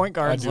older I- point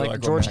I guards do like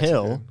what George Maxey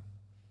Hill, did.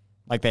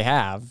 like they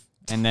have,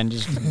 and then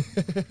just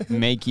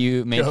make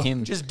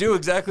him just do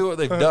exactly what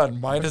they've done,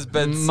 minus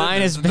Ben Simmons.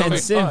 minus and they'll Ben be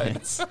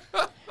fine. Simmons.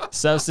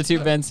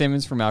 Substitute Ben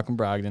Simmons for Malcolm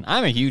Brogdon.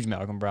 I'm a huge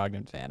Malcolm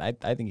Brogdon fan. I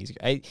think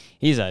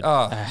he's a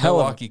hell of.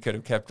 Milwaukee could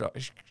have kept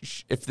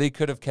if they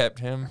could have kept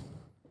him.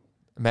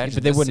 Imagine,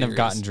 But they this wouldn't have series.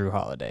 gotten Drew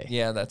Holiday.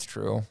 Yeah, that's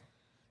true.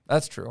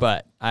 That's true.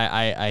 But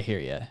I hear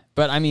you.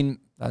 But I mean,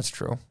 that's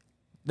true.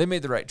 They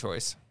made the right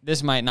choice.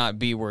 this might not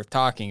be worth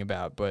talking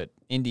about, but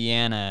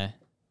Indiana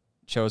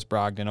chose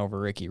Brogdon over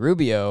Ricky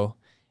Rubio,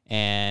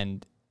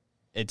 and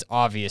it's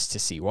obvious to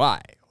see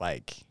why.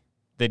 Like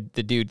the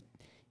dude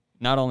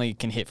not only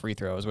can hit free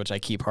throws, which I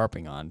keep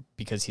harping on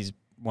because he's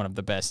one of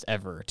the best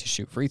ever to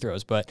shoot free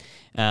throws, but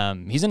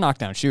he's a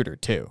knockdown shooter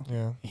too.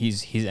 Yeah.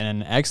 He's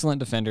an excellent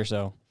defender,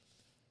 so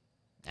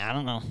I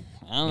don't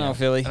know,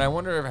 Philly. And I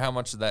wonder how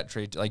much of that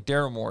trade, like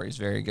Daryl Morey is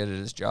very good at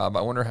his job.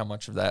 I wonder how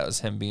much of that was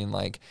him being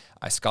like,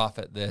 I scoff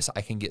at this,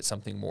 I can get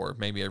something more.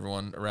 Maybe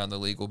everyone around the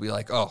league will be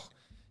like, oh,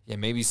 yeah,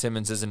 maybe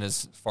Simmons isn't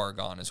as far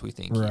gone as we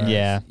think. Right. He is,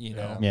 Yeah. you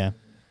know. Yeah.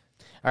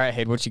 All right,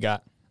 Hayden, what you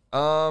got?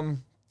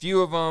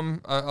 Few of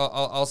them.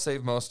 I'll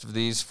save most of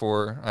these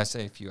for. I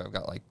say a few. I've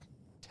got like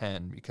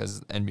 10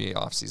 because NBA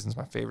offseason is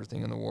my favorite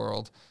thing in the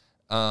world.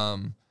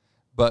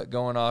 But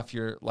going off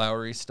your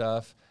Lowry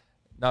stuff,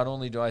 not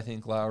only do I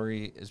think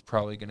Lowry is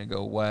probably going to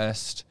go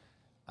west,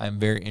 I'm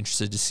very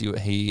interested to see what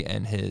he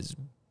and his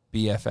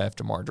BFF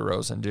DeMar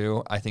DeRozan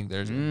do. I think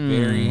there's a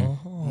very,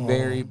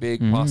 very big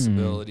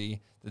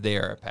possibility that they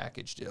are a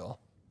package deal.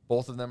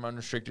 Both of them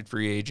unrestricted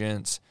free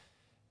agents.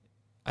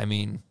 I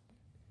mean,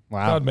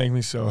 Wow. That'd make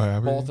me so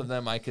happy. Both of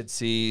them I could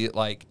see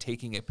like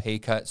taking a pay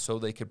cut so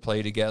they could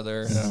play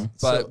together. Yeah.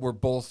 But we're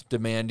both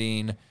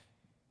demanding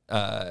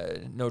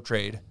no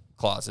trade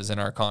clauses in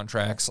our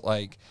contracts.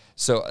 Like,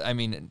 so I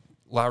mean,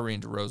 Lowry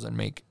and DeRozan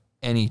make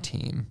any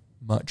team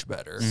much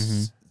better.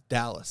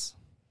 Dallas.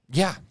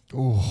 Yeah.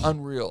 Ooh.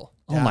 Unreal.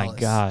 Oh my Dallas.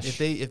 gosh.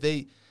 If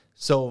they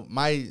so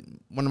one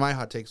of my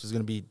hot takes was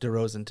going to be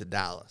DeRozan to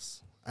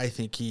Dallas. I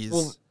think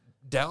he's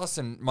Dallas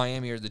and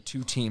Miami are the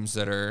two teams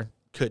that are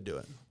could do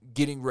it.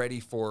 getting ready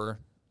for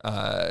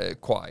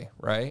Kawhi,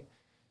 right?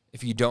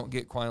 If you don't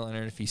get Kawhi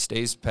Leonard, if he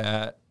stays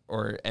pat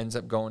or ends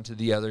up going to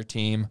the other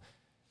team,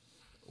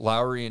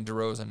 Lowry and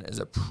DeRozan is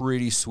a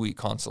pretty sweet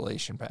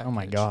consolation package. Oh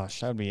my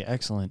gosh, that would be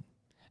excellent.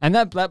 And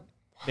that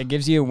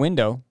gives you a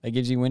window. That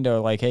gives you a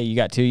window like, hey, you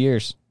got 2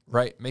 years.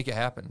 Right, make it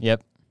happen.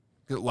 Yep.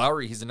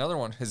 Lowry, he's another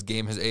one. His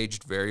game has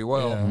aged very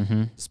well.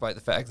 Yeah. Despite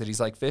the fact that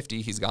he's like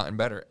 50, he's gotten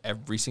better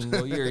every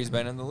single year he's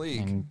been in the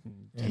league. And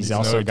And he's you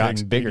also know it gotten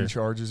takes bigger. 80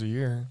 charges a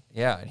year.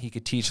 Yeah, and he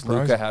could teach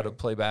Surprisingly. Luka how to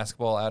play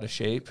basketball out of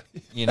shape,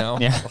 you know?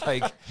 Yeah.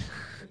 Like,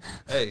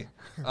 hey.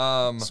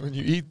 So when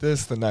you eat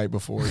this the night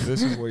before,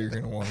 this is what you're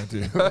going to want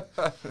to do.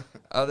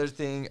 Other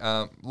thing,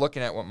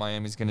 looking at what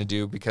Miami's going to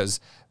do, because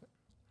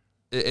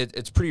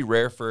it's pretty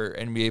rare for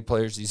NBA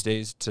players these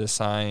days to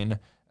sign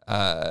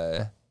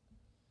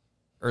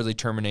early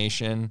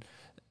termination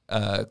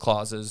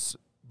clauses,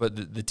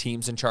 but the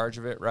team's in charge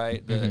of it,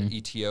 right? The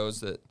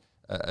ETOs, that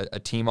a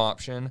team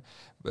option.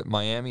 But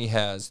Miami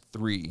has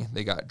 3.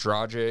 They got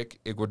Dragic,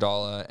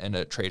 Iguodala, and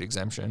a trade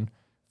exemption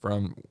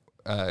from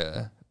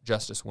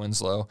Justice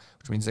Winslow,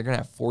 which means they're going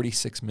to have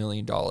 $46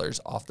 million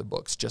off the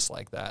books just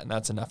like that, and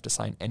that's enough to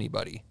sign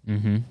anybody.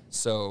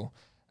 So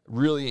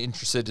really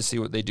interested to see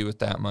what they do with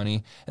that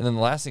money. And then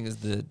the last thing is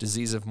the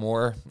disease of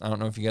more. I don't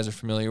know if you guys are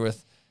familiar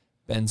with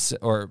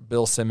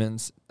Bill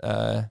Simmons'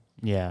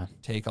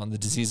 take on the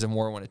disease of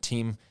more. When a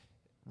team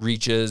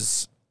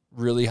reaches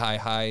really high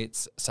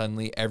heights,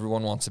 suddenly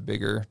everyone wants a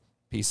bigger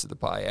piece of the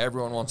pie.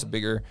 Everyone wants a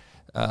bigger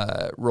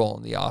role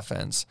in the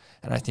offense.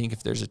 And I think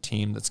if there's a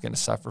team that's going to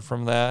suffer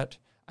from that,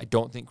 I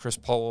don't think Chris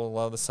Paul will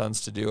allow the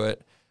Suns to do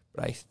it,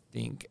 but I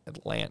think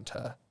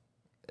Atlanta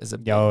is a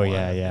big one.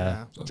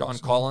 Yeah. John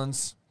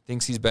Collins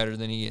thinks he's better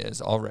than he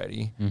is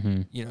already.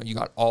 You know, you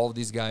got all of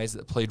these guys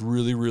that played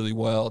really, really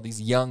well,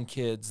 these young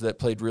kids that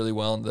played really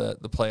well in the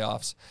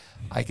playoffs.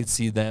 I could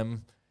see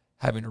them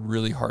having a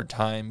really hard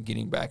time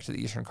getting back to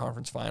the Eastern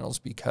Conference Finals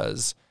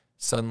because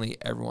suddenly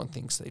everyone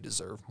thinks they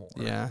deserve more.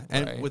 Yeah,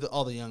 and right? with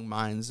all the young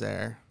minds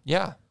there,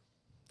 Yeah.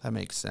 that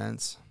makes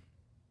sense.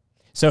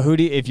 So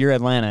if you're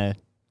Atlanta,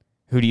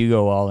 who do you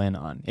go all in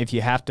on? If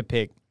you have to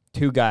pick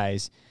 2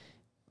 guys,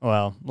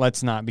 well,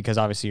 let's not, because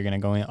obviously you're going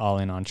to go all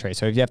in on Trae.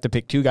 So if you have to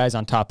pick 2 guys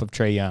on top of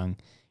Trae Young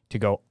to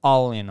go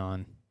all in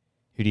on,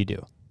 who do you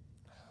do?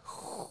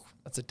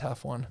 That's a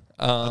tough one.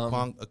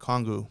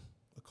 Okongwu.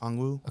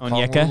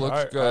 Onyeka?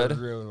 Looks good. I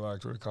really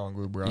liked what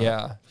Okongwu brought.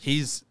 Yeah.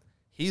 He's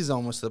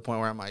almost to the point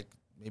where I'm like,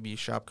 maybe you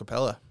shop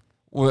Capella.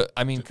 Well,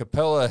 I mean,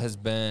 Capella has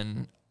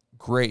been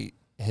great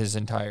his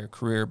entire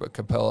career, but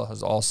Capella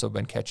has also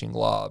been catching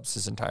lobs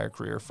his entire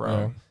career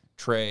from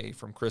Trae,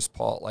 from Chris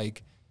Paul.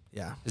 Like,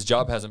 Yeah, his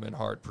job hasn't been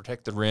hard.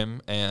 Protect the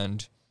rim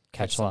and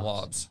catch some lobs.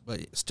 lobs.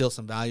 but still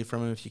some value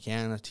from him if you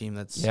can. A team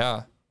that's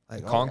Yeah.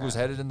 like Kongu's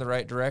headed in the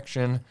right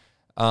direction.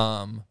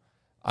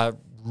 I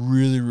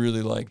really,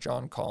 really like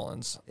John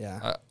Collins.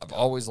 Yeah, I've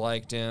always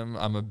liked him.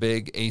 I'm a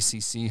big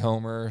ACC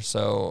homer,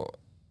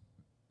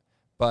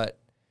 but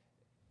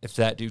if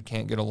that dude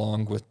can't get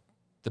along with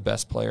the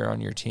best player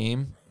on your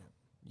team,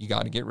 you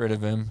got to get rid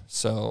of him.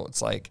 So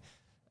it's like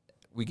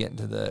we get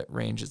into the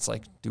range. It's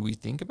like, do we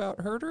think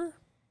about Herter?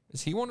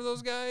 Is he one of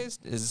those guys?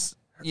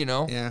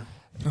 yeah.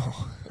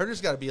 Herter's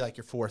got to be like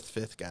your 4th,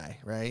 5th guy,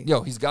 right?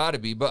 Yo, he's got to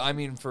be. But I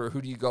mean, for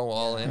who do you go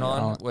all in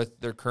on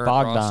with their current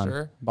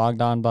roster?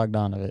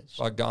 Bogdanovich.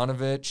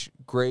 Bogdanovich,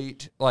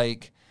 great.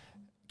 Like,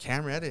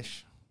 Cam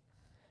Reddish.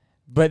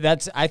 But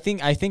I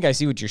think I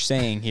see what you're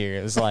saying here.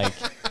 It's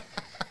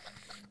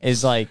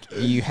like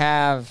you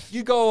have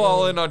you go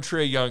all in on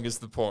Trae Young is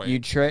the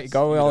point.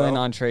 go all in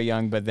on Trae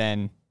Young, but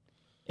then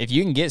if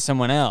you can get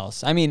someone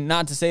else, I mean,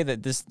 not to say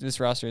that this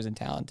roster isn't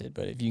talented,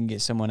 but if you can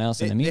get someone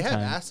else in the They meantime,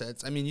 have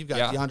assets. I mean, you've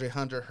got DeAndre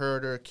Hunter,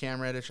 Herter, Cam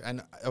Reddish. I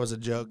know that was a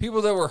joke.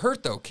 People that were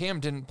hurt though, Cam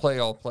didn't play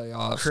all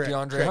playoffs. Correct,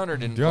 DeAndre correct. Hunter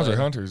didn't. DeAndre play.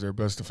 Hunter's their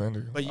best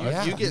defender. But you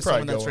Yeah. get You'd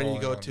someone probably that's ready all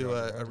to go in on to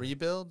DeAndre a Hunter.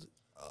 rebuild.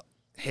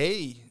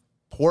 Hey,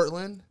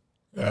 Portland.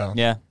 Yeah.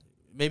 yeah,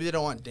 Maybe they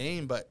don't want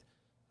Dame, but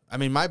I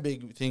mean, my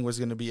big thing was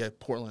going to be a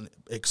Portland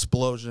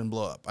explosion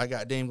blow up. I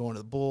got Dame going to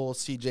the Bulls,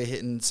 CJ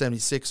hitting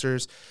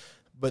 76ers,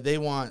 but they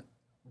want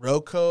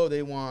Rocco.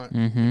 They want.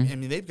 I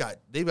mean, they've got.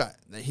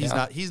 He's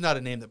not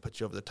a name that puts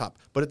you over the top.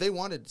 But if they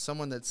wanted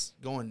someone that's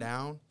going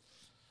down,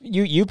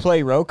 you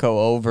play Rocco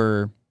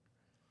over.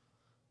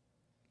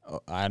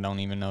 I don't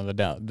even know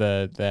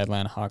the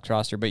Atlanta Hawks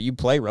roster, but you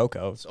play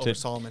Rocco over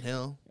Solomon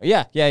Hill.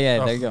 Yeah.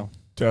 There you go.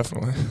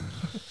 Definitely.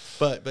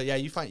 But yeah,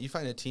 you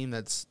find a team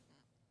that's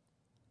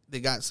they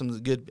got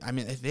some good. I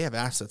mean, they have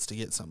assets to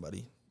get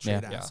somebody.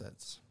 Trade Yeah.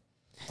 assets.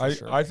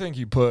 Sure. I think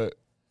you put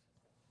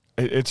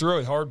it's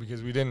really hard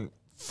because we didn't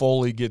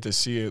fully get to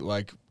see it,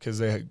 like, because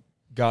they had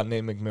got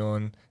Nate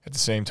McMillan at the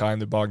same time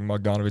that Bogdan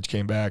Bogdanovic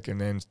came back, and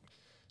then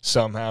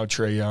somehow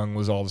Trae Young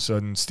was all of a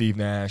sudden Steve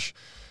Nash.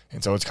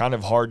 And so it's kind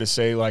of hard to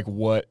say, like,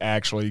 what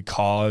actually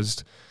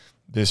caused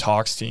this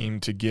Hawks team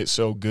to get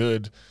so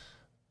good.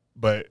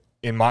 But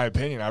in my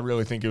opinion, I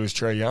really think it was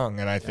Trae Young.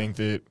 And I think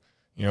that,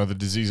 you know, the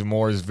disease of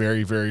more is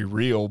very, very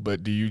real.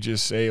 But do you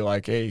just say,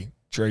 like, hey,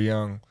 Trae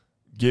Young,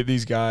 get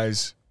these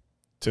guys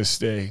to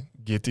stay,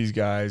 get these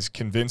guys,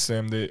 convince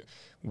them that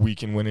we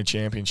can win a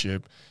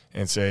championship,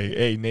 and say,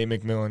 hey, Nate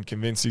McMillan,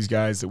 convince these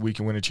guys that we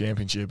can win a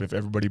championship if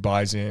everybody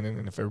buys in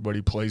and if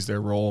everybody plays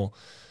their role.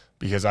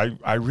 Because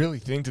I really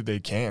think that they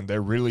can.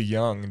 They're really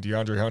young, and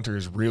DeAndre Hunter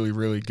is really,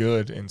 really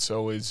good, and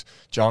so is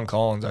John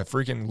Collins. I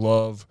freaking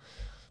love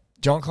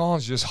John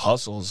Collins. Just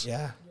hustles.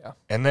 Yeah.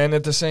 And then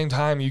at the same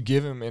time, you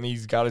give him, and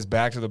he's got his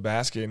back to the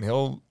basket, and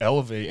he'll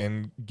elevate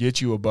and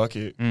get you a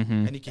bucket. Mm-hmm.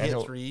 And he can And hit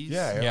he'll- threes.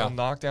 Yeah, he'll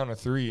knock down a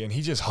three, and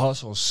he just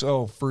hustles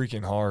so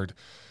freaking hard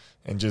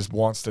and just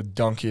wants to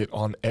dunk it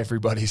on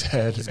everybody's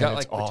head. He's and got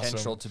it's like awesome.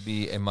 potential to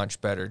be a much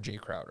better Jay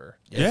Crowder.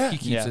 If Yeah. he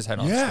keeps Yeah. his head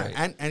on Yeah. straight.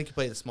 And he can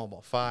play the small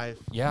ball 5.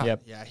 Yeah,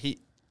 Yep. Yeah,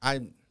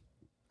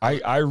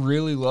 I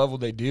really love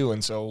what they do,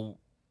 and so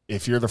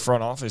if you're the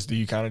front office, do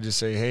you kind of just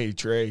say, hey,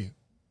 Trey,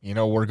 you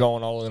know, we're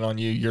going all in on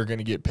you. You're going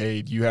to get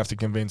paid. You have to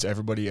convince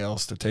everybody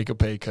else to take a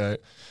pay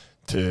cut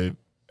to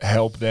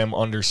help them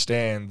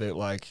understand that,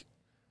 like,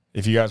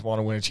 if you guys want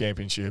to win a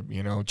championship,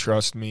 you know,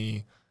 trust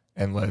me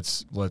and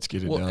let's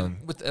get it Well, done.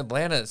 and with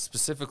Atlanta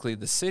specifically,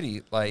 the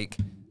city, like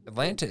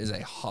Atlanta is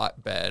a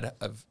hotbed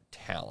of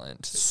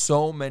talent.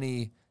 So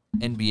many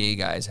NBA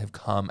guys have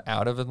come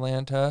out of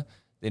Atlanta.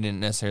 They didn't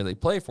necessarily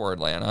play for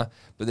Atlanta,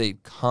 but they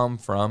come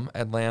from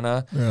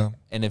Atlanta. Yeah.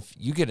 And if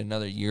you get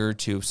another year or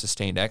two of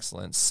sustained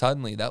excellence,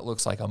 suddenly that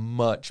looks like a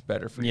much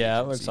better free Yeah,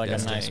 it agency looks like a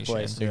nice destination.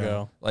 place to Yeah.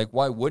 go. Like,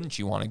 why wouldn't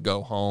you want to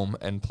go home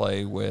and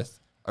play with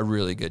a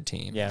really good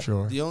team? Yeah.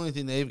 Sure. the only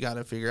thing they've got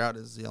to figure out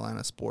is the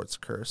Atlanta sports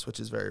curse,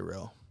 which is very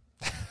real.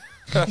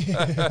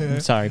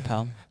 Sorry,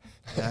 pal.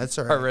 Yeah, that's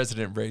all Our right.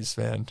 resident Braves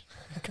fan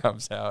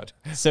comes out.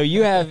 So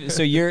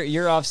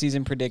your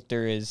off-season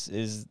predictor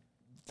is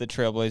the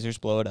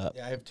Trailblazers blow it up.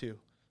 Yeah, I have 2.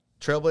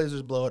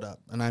 Trailblazers blow it up,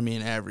 and I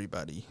mean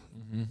everybody.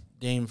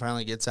 Dame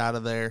finally gets out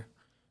of there.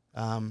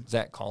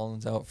 Zach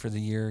Collins out for the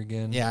year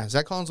again. Yeah,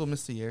 Zach Collins will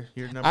miss the year.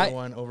 You're number I-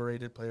 1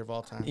 overrated player of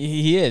all time.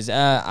 He is.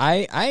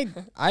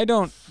 I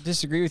don't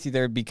disagree with you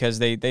there because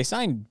they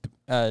signed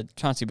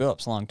Chauncey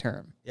Billups long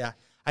term. Yeah,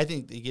 I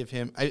think they give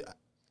him.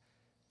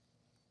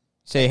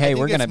 Say, hey, think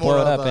we're gonna it's more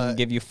blow it of up and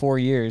give you 4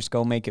 years.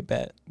 Go make it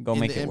bet. Go in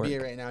make the it NBA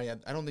work. right now, yeah,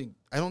 I don't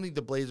think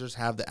the Blazers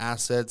have the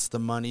assets, the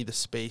money, the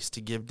space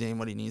to give Dame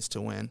what he needs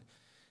to win.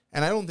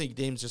 And I don't think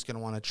Dame's just going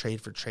to want to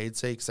trade for trade's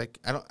sake. Like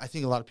I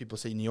think a lot of people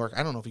say New York.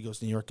 I don't know if he goes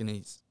to New York and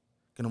he's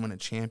going to win a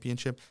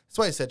championship. That's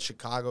why I said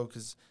Chicago,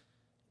 because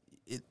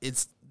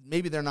it's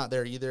maybe they're not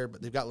there either,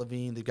 but they've got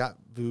Levine, they've got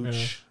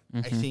Vooch.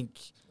 I think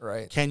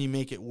Right. can you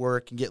make it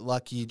work and get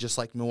lucky just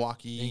like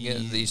Milwaukee? You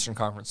get the Eastern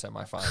Conference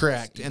semifinals.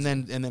 Correct. Easy. And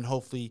then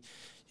hopefully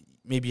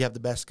maybe you have the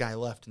best guy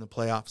left in the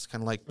playoffs,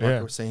 kind of like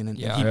Parker was saying. And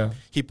Yeah.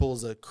 he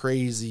pulls a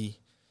crazy.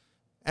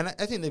 And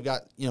I think they've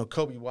got,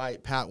 Kobe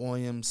White, Pat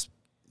Williams,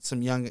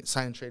 some young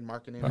sign and trade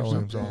marketing or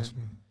Williams something.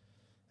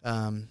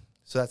 awesome.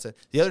 So that's it.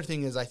 The other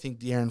thing is I think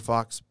De'Aaron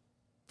Fox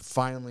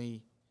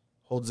finally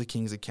holds the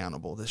Kings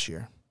accountable this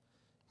year.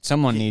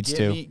 Someone needs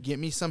to. Get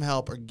me some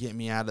help or get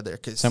me out of there,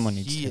 because Someone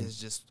needs he to. is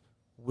just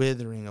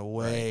withering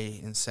away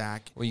in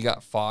sack. Well, you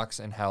got Fox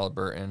and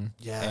Halliburton.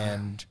 Yeah.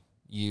 And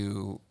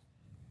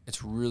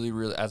it's really,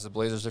 really, as the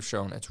Blazers have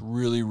shown, it's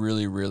really,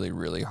 really, really,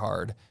 really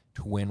hard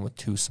to win with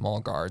 2 small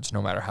guards,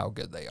 no matter how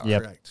good they are.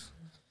 Yep. Correct.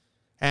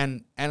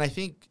 And I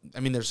think,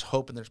 there's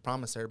hope and there's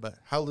promise there, but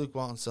how Luke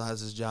Walton still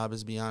has his job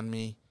is beyond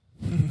me.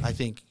 I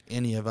think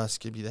any of us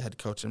could be the head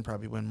coach and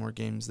probably win more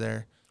games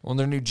there. Well,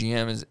 their new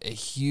GM is a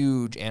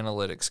huge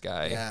analytics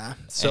guy. Yeah.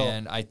 So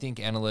And I think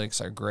analytics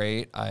are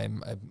great.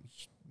 I'm a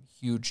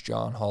huge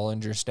John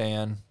Hollinger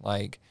stan.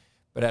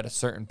 But at a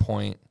certain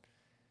point,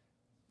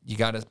 you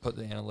got to put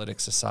the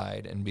analytics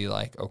aside and be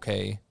like,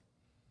 okay,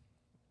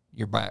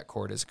 your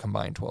backcourt is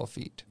combined 12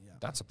 feet. Yeah.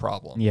 That's a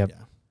problem. Yep.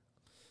 yeah.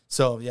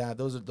 So yeah,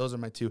 those are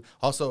my 2.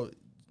 Also,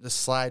 the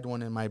slide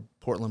one in my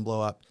Portland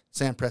blow up.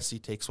 Sam Presti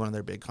takes one of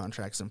their big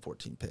contracts and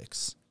 14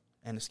 picks.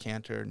 Ennis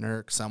Cantor,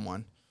 Nurk,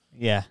 someone.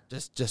 Yeah.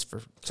 Just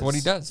for That's what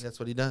he does. That's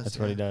what he does. That's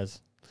what he does.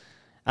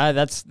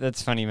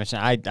 That's funny you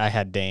mentioned. I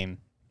had Dame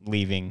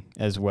leaving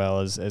as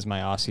well as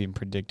my off-season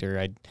predictor.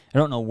 I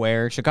don't know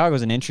where.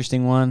 Chicago's an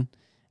interesting one.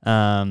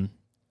 I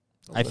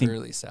think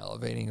Literally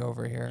salivating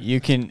over here. you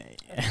can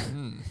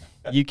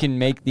you can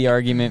make the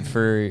argument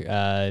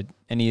for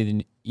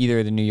either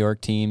of the New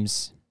York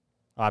teams.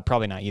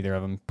 Probably not either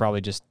of them. Probably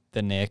just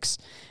the Knicks.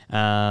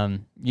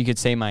 You could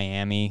say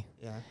Miami.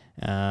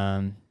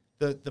 Yeah.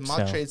 The mock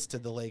So- trades to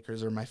the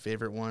Lakers are my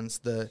favorite ones.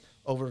 The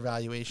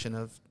overvaluation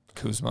of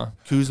Kuzma.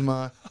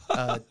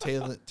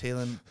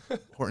 Taylor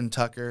Horton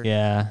Tucker.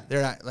 Yeah.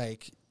 They're not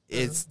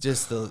it's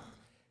just the.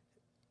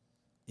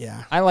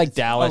 Yeah. I like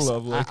Dallas.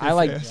 love Laker I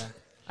like fans.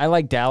 I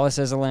like Dallas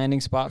as a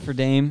landing spot for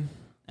Dame.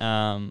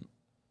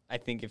 I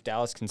think if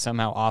Dallas can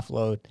somehow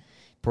offload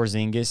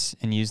Porzingis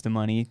and use the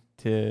money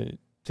to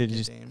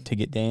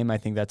get Dame, I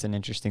think that's an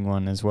interesting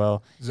one as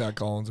well. Zach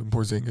Collins and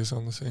Porzingis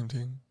on the same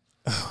team.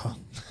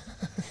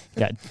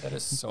 Got That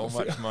is so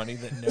much money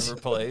that never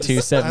plays. 2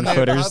 And they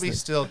 7-footers. probably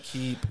still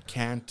keep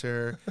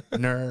Cantor,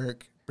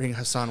 Nurk, bring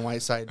Hassan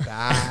Whiteside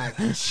back.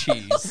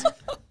 Jeez.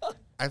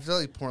 I feel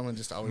like Portland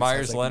just always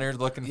Myers has, Leonard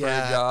looking for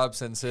Yeah. a job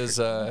since his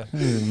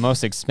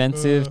Most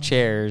expensive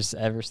chairs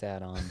ever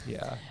sat on.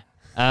 yeah.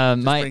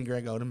 just My bring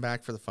Greg Oden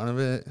back for the fun of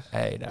it.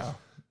 Hey, now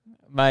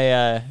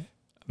my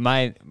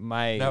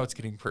now it's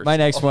getting personal. my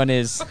next one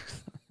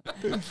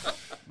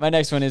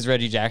is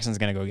Reggie Jackson's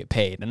gonna go get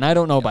paid, and I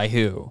don't know by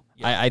who.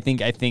 Yeah. I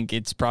think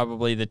it's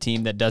probably the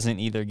team that doesn't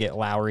either get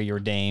Lowry or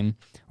Dame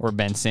or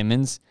Ben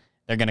Simmons.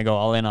 They're gonna go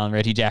all in on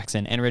Reggie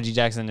Jackson, and Reggie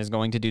Jackson is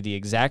going to do the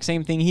exact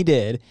same thing he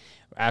did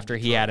after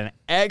he had an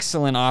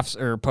excellent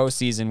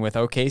postseason with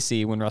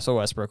OKC when Russell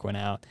Westbrook went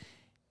out.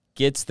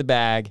 Gets the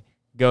bag,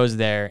 goes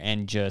there,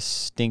 and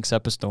just stinks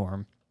up a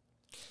storm.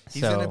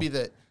 He's gonna be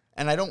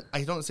and I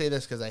don't say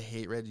this because I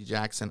hate Reggie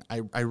Jackson.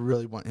 I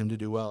really want him to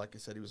do well. Like I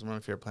said, he was one of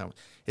my favorite players.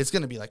 It's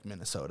gonna be like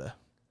Minnesota.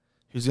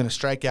 He's gonna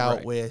strike out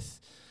Right. with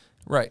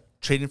Right.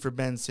 trading for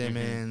Ben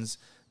Simmons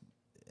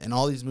and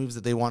all these moves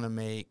that they want to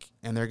make,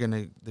 and they're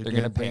gonna They're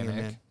gonna bring him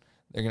panic. in.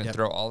 They're gonna Yep.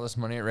 throw all this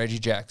money at Reggie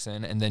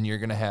Jackson, and then you're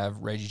gonna have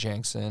Reggie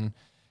Jackson,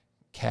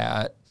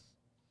 Cat,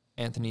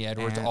 Anthony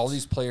Edwards, all Ants.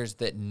 these players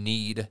that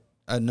need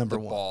A number the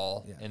one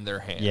ball Yeah. in their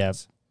hands. Yep.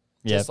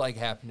 Just like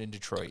happened in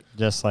Detroit.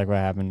 Just like what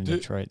happened in Dude.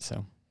 Detroit.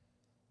 So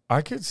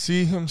I could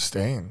see him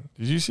staying.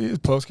 Did you see his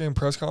post-game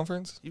press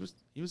conference? He was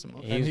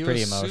emotional. He was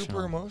pretty emotional.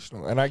 Super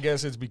emotional, and I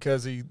guess it's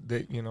because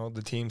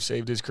the team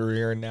saved his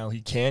career, and now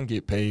he can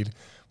get paid.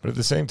 But at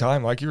the same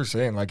time, like you were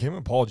saying, like him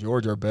and Paul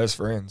George are best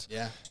friends,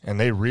 Yeah. and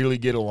they really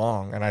get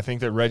along. And I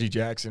think that Reggie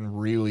Jackson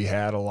really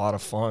had a lot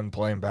of fun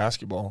playing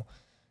basketball.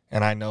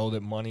 And I know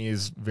that money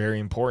is very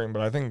important,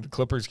 but I think the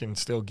Clippers can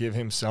still give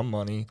him some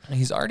money.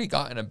 He's already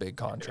gotten a big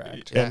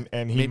contract. Yeah.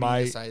 And he Maybe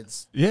might,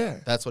 decides yeah.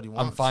 that's what he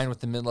wants. I'm fine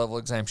with the mid-level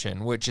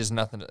exemption, which is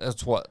nothing.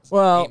 That's what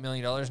Well, $8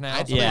 million now. I'd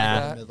something Yeah. like yeah.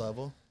 that? Mid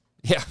level.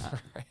 Yeah.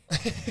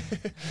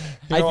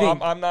 I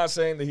think- I'm not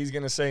saying that he's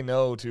going to say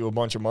no to a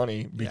bunch of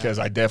money because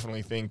I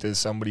definitely think that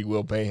somebody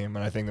will pay him,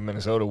 and I think that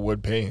Minnesota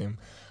would pay him.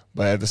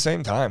 But at the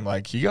same time,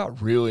 like he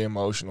got really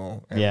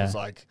emotional, and it was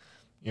like,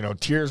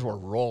 tears were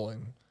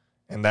rolling,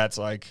 and that's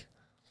like,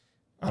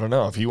 I don't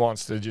know if he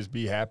wants to just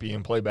be happy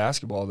and play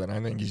basketball, then I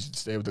think he should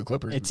stay with the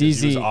Clippers. It's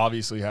because He easy- was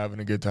obviously having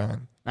a good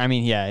time. I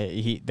mean, yeah,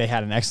 they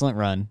had an excellent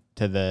run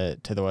to the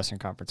Western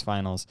Conference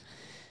Finals.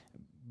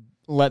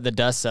 Let the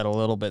dust settle a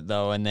little bit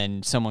though, and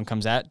then someone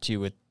comes at you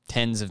with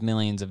tens of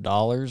millions of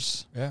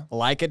dollars, Yeah,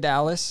 like a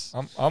Dallas.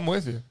 I'm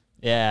with you.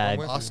 Yeah, I'm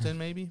with you. Boston,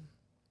 maybe.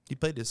 He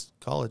played his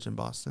college in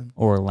Boston,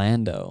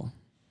 Orlando,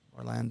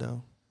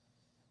 Orlando.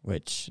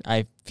 which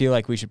I feel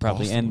like we should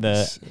probably Boston end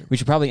was the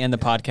sick.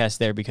 podcast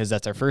there because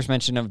that's our first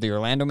mention of the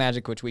Orlando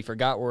Magic, which we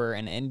forgot were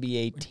an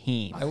NBA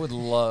team. I would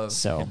love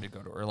So- him to go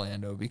to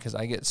Orlando because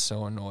I get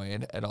so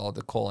annoyed at all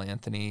the Cole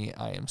Anthony.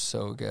 I am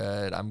so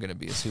good. I'm going to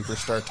be a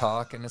superstar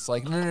talk. And it's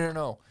like,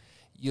 no.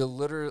 You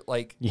literally,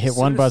 like, You hit as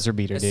soon one as- buzzer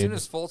beater, as dude. soon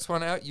as Fultz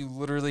went out, you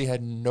literally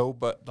had no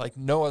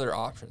other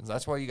options.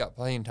 That's why you got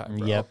playing time,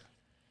 bro. Yep.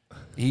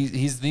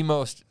 He's the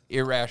most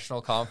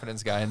irrational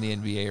confidence guy in the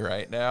NBA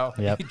right now.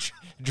 Yep.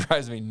 He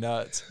drives me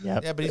nuts.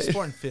 Yep. Yeah, but he's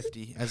scoring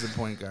 50 as a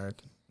point guard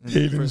for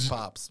Hayden's- his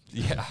pops.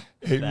 Yeah.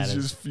 Hayden's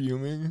is- just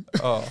fuming.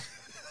 Oh.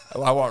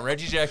 I want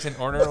Reggie Jackson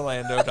or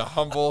Orlando to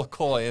humble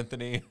Cole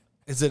Anthony.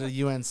 Is it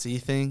a UNC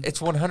thing?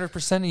 It's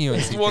 100% a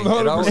UNC thing. It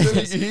 100%. always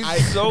is.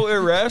 He's so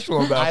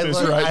irrational about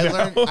this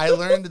right now. I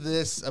learned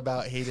this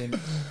about Hayden.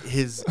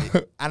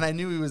 And I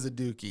knew he was a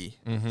Dookie.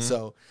 Mm-hmm.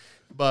 So,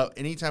 but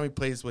anytime he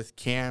plays with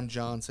Cam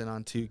Johnson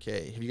on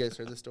 2K, have you guys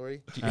heard this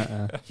story?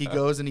 He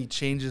goes and he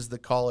changes the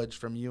college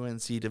from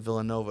UNC to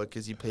Villanova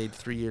because he played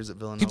 3 years at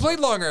Villanova. He played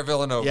longer at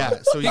Villanova. Yeah,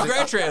 so he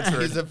grad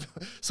transferred.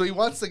 So he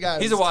wants the guy.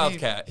 on He's his a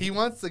Wildcat. Team. He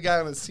wants the guy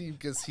on his team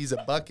because he's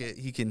a bucket.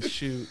 He can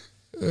shoot.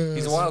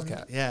 He's a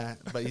Wildcat. Yeah,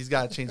 but he's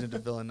got to change him to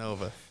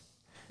Villanova.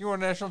 You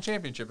won a national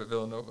championship at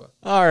Villanova.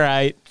 All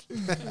right.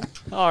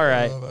 All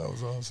right. Oh, that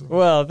was awesome.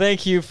 Well,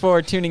 thank you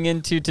for tuning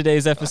into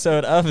today's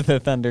episode of the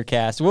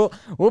Thundercast.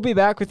 We'll be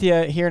back with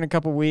you here in a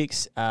couple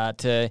weeks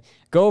to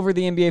go over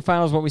the NBA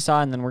Finals, what we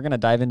saw, and then we're going to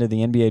dive into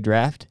the NBA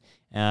Draft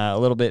a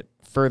little bit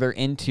further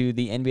into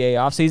the NBA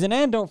offseason.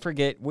 And don't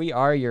forget, we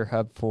are your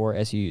hub for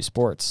SUU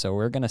sports, so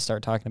we're going to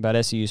start talking about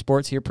SUU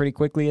sports here pretty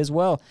quickly as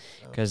well,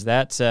 because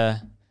that's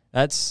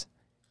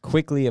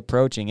quickly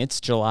approaching.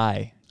 It's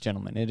July,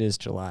 gentlemen. It is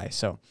July.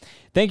 So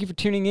thank you for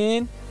tuning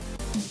in.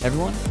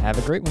 Everyone, have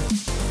a great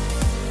one.